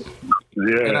was.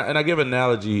 Yeah. And I give an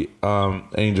analogy,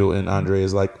 Angel and Andre,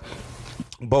 is like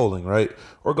bowling, right?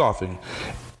 Or golfing.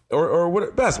 Or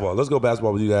what, basketball. Let's go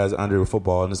basketball with you guys, Andre, with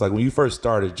football. And it's like when you first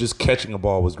started, just catching a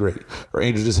ball was great. Or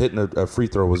Angel just hitting a free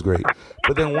throw was great.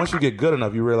 But then once you get good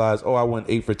enough, you realize, I went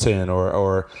 8 for 10,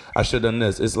 or I should have done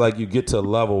this. It's like you get to a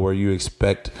level where you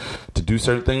expect to do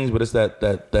certain things, but it's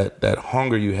that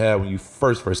hunger you had when you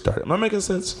first started. Am I making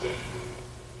sense?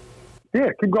 Yeah,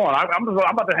 keep going. I'm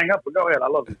about to hang up, but go ahead. I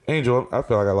love it. Angel, I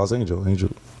feel like I lost Angel. Yeah,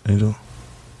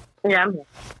 I'm here.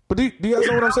 But do you guys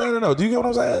know what I'm saying or no? Do you get what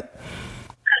I'm saying?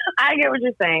 I get what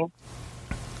you're saying.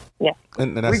 Yeah.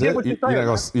 And that's it? You're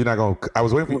not gonna. I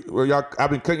was waiting for y'all. I've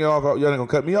been cutting you off. Y'all not gonna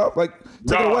cut me off? Like,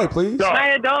 take it away, please. No. My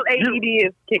adult ADD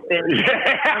is kicked in.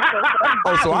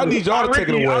 So I need y'all to take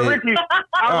it away. Our Ricky's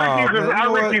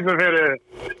have hit it.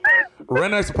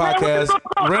 Ren Nice podcast.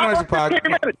 Ren Nice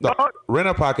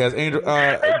podcast. Angel,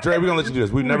 Dre, we're gonna let you do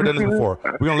this. We've never done this before.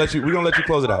 We're gonna let you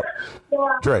close it out.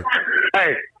 Dre.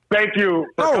 Hey, thank you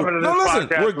for coming to this listen.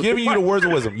 podcast. We're giving you the words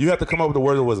of wisdom. You have to come up with the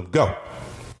words of wisdom. Go.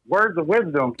 Words of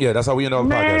wisdom. Yeah, that's how we end up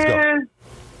the podcast.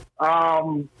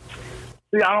 Go.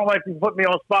 See, I don't like to put me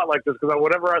on the spot like this because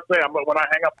whatever I say, when I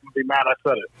hang up, I'm gonna be mad I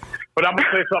said it. But I'm gonna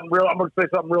say something real. I'm gonna say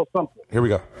something real simple. Here we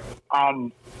go.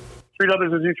 Treat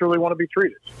others as you truly want to be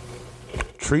treated.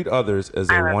 Treat others as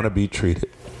they want to be treated.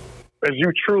 As you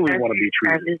truly want to be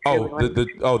treated.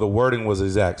 The wording was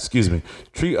exact. Excuse me.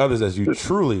 Treat others as you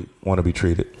truly want to be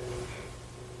treated.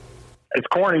 It's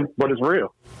corny, but it's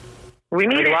real. We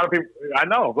need a lot of people. I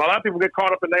know a lot of people get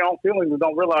caught up in their own feelings and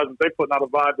don't realize that they're putting out a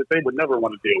vibe that they would never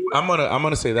want to deal with. I'm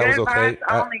gonna say that was okay.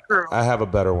 I have a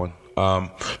better one.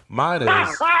 Mine is.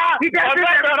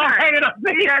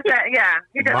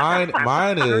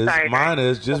 Mine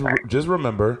is just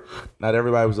remember, not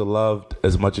everybody was loved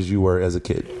as much as you were as a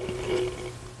kid.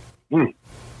 And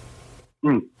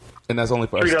that's only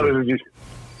for us. The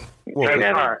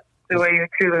way you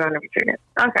truly want to be treated.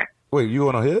 Okay. Wait, you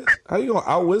going on his? How you going to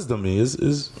out-wisdom me? I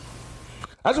just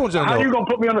want y'all to know. How you going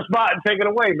to put me on the spot and take it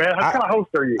away, man? What kind of host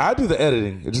are you? I do the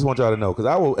editing. I just want y'all to know because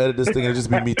I will edit this thing and it'll just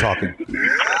be me talking.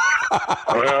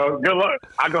 Well, good luck.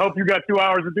 I hope you got 2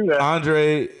 hours to do that.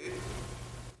 Andre,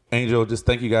 Angel, just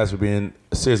thank you guys for being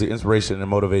seriously inspiration and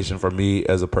motivation for me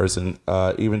as a person.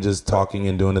 Even just talking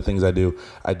and doing the things I do.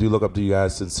 I do look up to you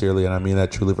guys sincerely, and I mean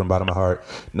that truly from the bottom of my heart.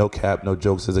 No cap, no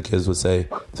jokes, as the kids would say.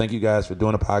 Thank you guys for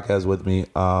doing a podcast with me.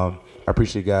 I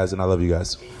appreciate you guys, and I love you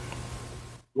guys.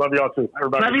 Love y'all too.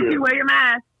 Everybody. Love you too. Wear your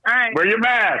mask. All right. Wear your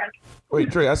mask. Wait,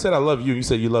 Dre, I said I love you. You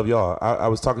said you love y'all. I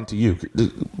was talking to you.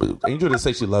 Angel didn't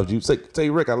say she loved you. Say,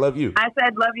 Rick, I love you. I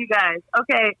said love you guys.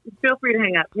 Okay, feel free to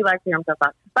hang up. He likes to hear himself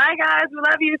out. Bye, guys. We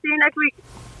love you. See you next week.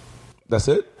 That's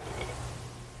it?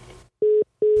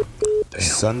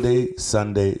 Sundays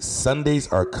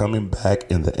are coming back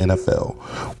in the NFL.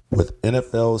 With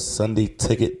NFL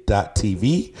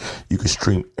SundayTicket.tv, you can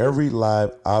stream every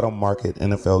live out-of-market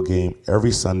NFL game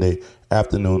every Sunday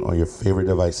afternoon on your favorite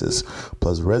devices,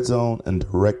 plus Red Zone and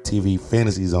DirecTV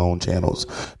Fantasy Zone channels.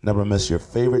 Never miss your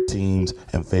favorite teams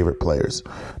and favorite players.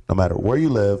 No matter where you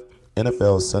live,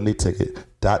 NFL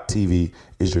SundayTicket.tv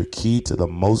is your key to the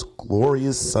most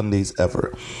glorious Sundays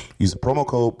ever. Use the promo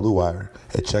code BlueWire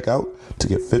at checkout to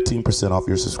get 15% off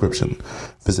your subscription.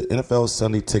 Visit NFL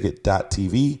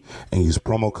SundayTicket.tv and use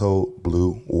promo code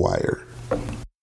BlueWire.